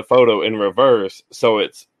recreated the photo in reverse. So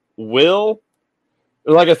it's Will.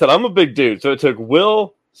 Like I said, I'm a big dude. So it took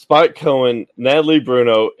Will, Spike Cohen, Natalie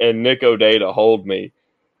Bruno, and Nick O'Day to hold me.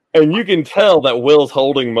 And you can tell that Will's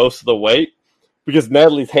holding most of the weight because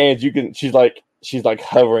Natalie's hands, she's like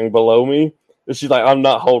hovering below me. And she's like, I'm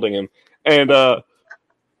not holding him. And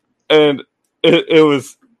it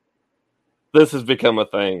was, this has become a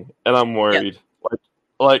thing. And I'm worried. Yep.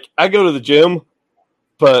 Like I go to the gym,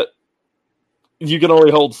 but you can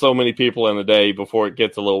only hold so many people in a day before it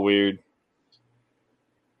gets a little weird.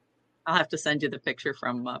 I'll have to send you the picture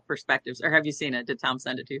from Perspectives. Or have you seen it? Did Tom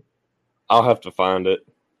send it to you? I'll have to find it.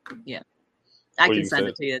 Yeah. I can send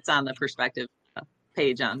it to you. It's on the Perspective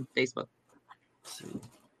page on Facebook.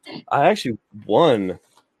 I actually won,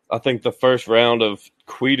 I think, the first round of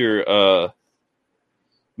Queter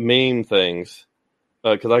meme things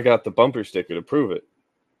because I got the bumper sticker to prove it.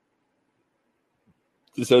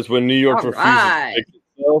 It says, when New York refuses to fix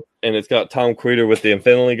itself, and it's got Tom Queter with the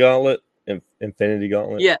Infinity Gauntlet. Infinity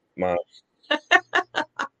Gauntlet? Yeah.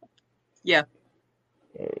 Yeah.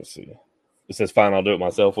 Let's see. It says, fine, I'll do it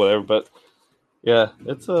myself, whatever. But, yeah,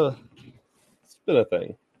 it's been a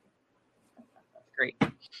thing. Great.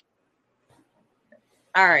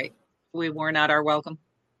 All right. We worn out our welcome.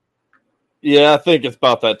 Yeah, I think it's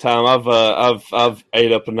about that time. I've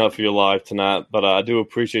ate up enough of your life tonight, but I do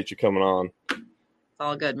appreciate you coming on. It's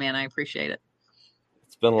all good, man. I appreciate it.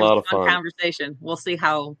 been a It was lot of fun fun. conversation. We'll see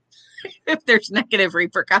how if there's negative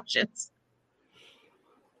repercussions.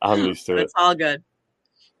 I'm used to But it. it's all good.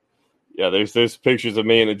 Yeah, there's pictures of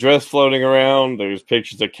me in a dress floating around. There's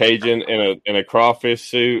pictures of Cajun in a crawfish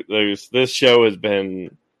suit. This show has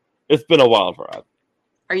been a wild ride.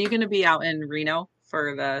 Are you going to be out in Reno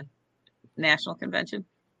for the national convention?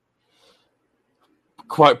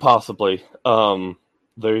 Quite possibly.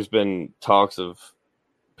 There's been talks of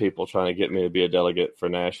people trying to get me to be a delegate for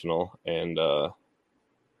national, and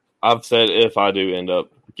I've said if I do end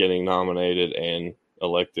up getting nominated and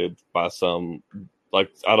elected by some, like,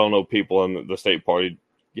 I don't know, people in the state party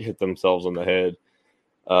hit themselves in the head,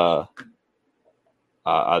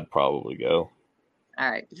 I'd probably go. All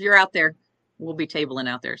right. If you're out there, we'll be tabling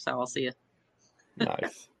out there, so I'll see you.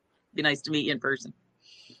 Nice. Be nice to meet you in person.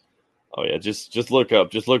 Oh yeah, just look up.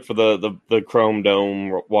 Just look for the Chrome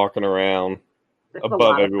Dome walking around There's a above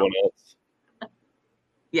lot of everyone else.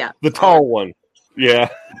 Yeah. The tall one. Yeah.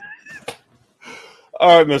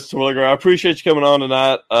 All right, Mr. Twilliger, I appreciate you coming on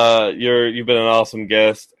tonight. You've been an awesome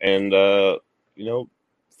guest, and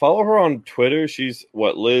follow her on Twitter. She's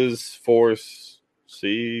Liz Force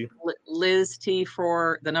C. Liz T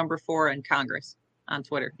for the number 4 in Congress on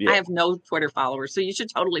Twitter. Yeah. I have no Twitter followers, so you should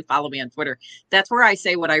totally follow me on Twitter. That's where I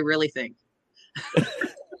say what I really think.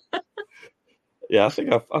 Yeah, I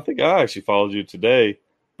think I actually followed you today,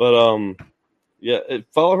 but yeah,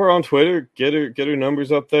 follow her on Twitter. Get her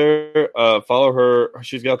numbers up there. Follow her.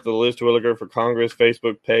 She's got the Liz Twilliger for Congress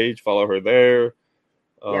Facebook page. Follow her there.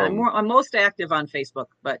 Yeah, I'm most active on Facebook,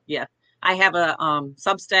 but yeah, I have a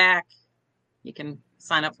Substack. You can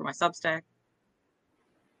sign up for my Substack.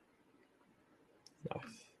 Nice.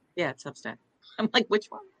 Yeah, it's Substack. I'm like, which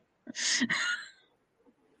one?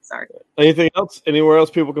 Sorry. Anything else? Anywhere else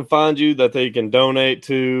people can find you that they can donate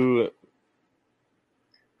to?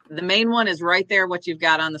 The main one is right there, what you've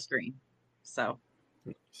got on the screen. So,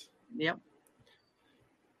 yep.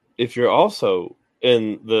 If you're also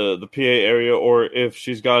in the PA area, or if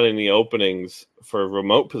she's got any openings for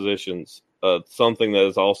remote positions, something that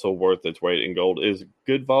is also worth its weight in gold is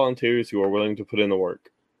good volunteers who are willing to put in the work.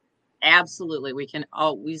 Absolutely. We can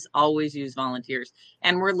always use volunteers.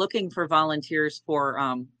 And we're looking for volunteers for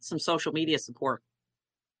some social media support.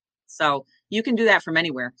 So you can do that from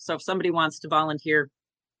anywhere. So if somebody wants to volunteer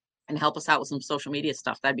and help us out with some social media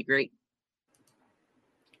stuff, that'd be great.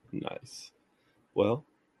 Nice. Well,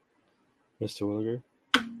 Mr. Williger,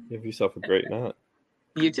 have yourself a great night.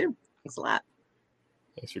 You too. Thanks a lot.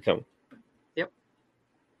 Thanks for coming. Yep.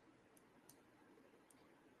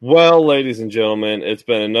 Well, ladies and gentlemen, it's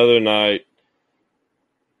been another night.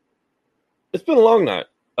 It's been a long night.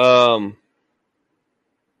 About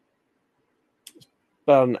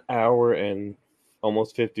an hour and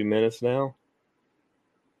almost 50 minutes now.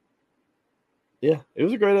 Yeah, it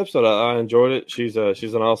was a great episode. I enjoyed it. She's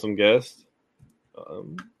an awesome guest.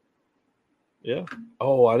 Yeah.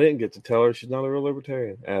 Oh, I didn't get to tell her she's not a real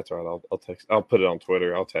libertarian. That's all right. I'll put it on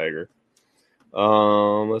Twitter. I'll tag her.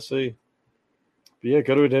 Let's see. But yeah,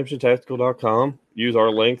 go to redemptiontactical.com. Use our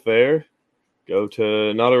link there. Go to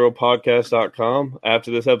notarealpodcast.com. After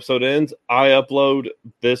this episode ends, I upload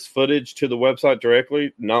this footage to the website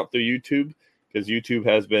directly, not through YouTube, because YouTube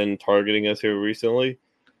has been targeting us here recently.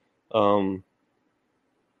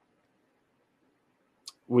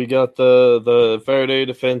 We got the Faraday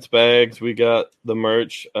defense bags. We got the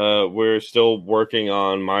merch. We're still working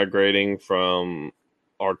on migrating from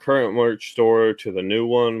our current merch store to the new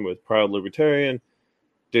one with Proud Libertarian.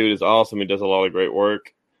 Dude is awesome. He does a lot of great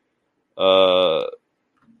work.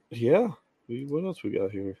 Yeah. What else we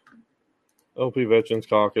got here? OP Veterans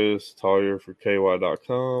Caucus, Talia for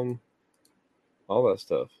KY.com, all that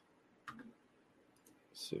stuff.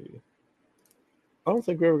 Let's see. I don't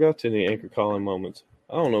think we ever got to any anchor calling moments.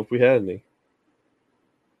 I don't know if we had any.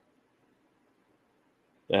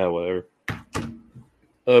 Whatever.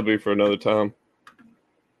 That'll be for another time.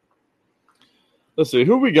 Let's see.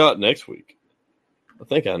 Who we got next week? I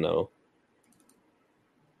think I know.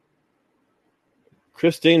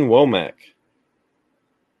 Christine Womack.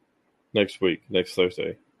 Next week. Next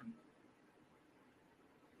Thursday.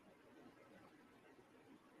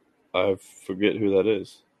 I forget who that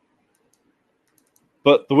is.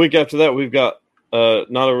 But the week after that, we've got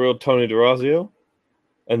not a real Tony DeRazio.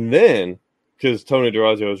 And then, because Tony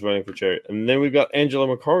DeRazio is running for chair. And then we've got Angela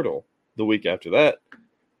McArdle the week after that.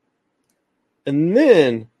 And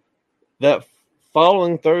then that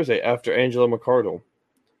following Thursday after Angela McArdle,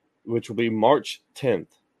 which will be March 10th.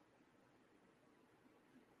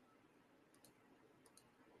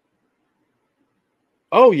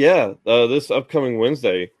 Oh, yeah. This upcoming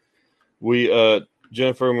Wednesday, we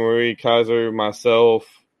Jennifer Marie Kaiser, myself,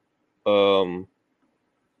 Braxton,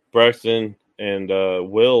 and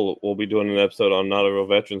will be doing an episode on Not a Real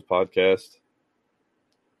Veterans podcast.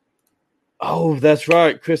 Oh, that's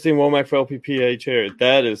right. Christine Womack for LPPA chair.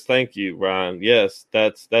 That is, thank you, Ryan. Yes,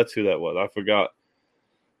 that's who that was. I forgot.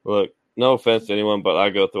 Look, no offense to anyone, but I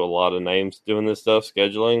go through a lot of names doing this stuff,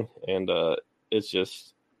 scheduling, and it's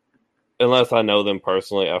just, unless I know them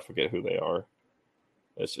personally, I forget who they are.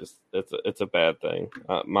 It's just, it's a bad thing.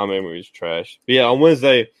 My memory is trash. But yeah, on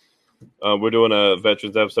Wednesday, we're doing a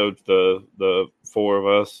veterans episode, the four of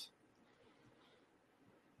us.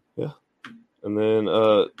 Yeah. And then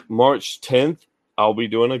March 10th, I'll be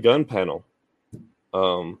doing a gun panel.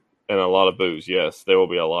 And a lot of booze. Yes, there will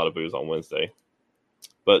be a lot of booze on Wednesday.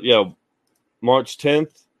 But yeah, March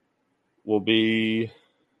 10th will be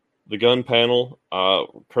the gun panel.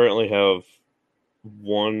 Currently have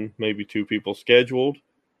one, maybe two people scheduled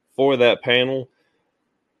for that panel.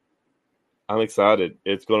 I'm excited.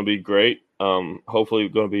 It's going to be great. Hopefully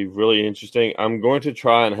it's going to be really interesting. I'm going to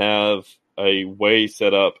try and have a way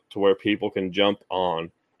set up to where people can jump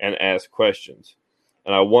on and ask questions.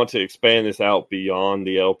 And I want to expand this out beyond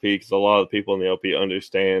the LP because a lot of the people in the LP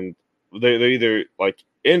understand they're either like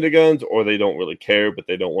into guns or they don't really care, but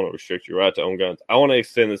they don't want to restrict your right to own guns. I want to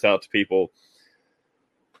extend this out to people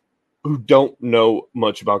who don't know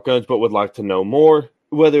much about guns but would like to know more,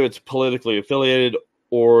 whether it's politically affiliated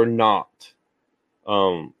or not.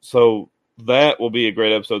 So that will be a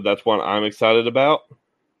great episode. That's one I'm excited about.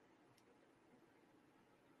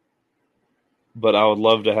 But I would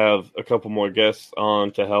love to have a couple more guests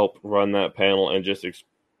on to help run that panel and just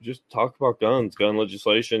talk about guns, gun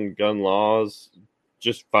legislation, gun laws,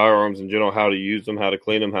 just firearms in general, how to use them, how to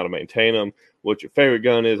clean them, how to maintain them, what your favorite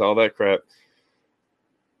gun is, all that crap.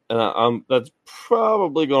 And that's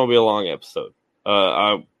probably going to be a long episode.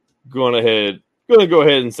 I'm going to go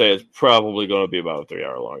ahead and say it's probably going to be about a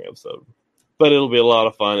 3-hour long episode. But it'll be a lot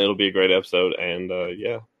of fun. It'll be a great episode. And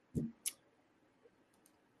yeah.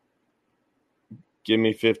 Give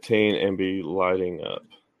me 15 and be lighting up.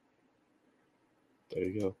 There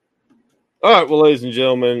you go. All right, well, ladies and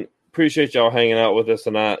gentlemen, appreciate y'all hanging out with us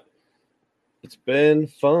tonight. It's been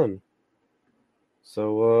fun.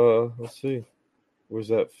 So, let's see. Where's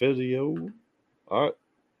that video? All right.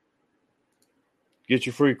 Get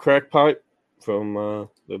your free crack pipe from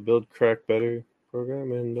the Build Crack Better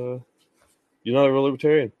program. And you're not a real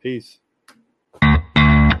libertarian. Peace.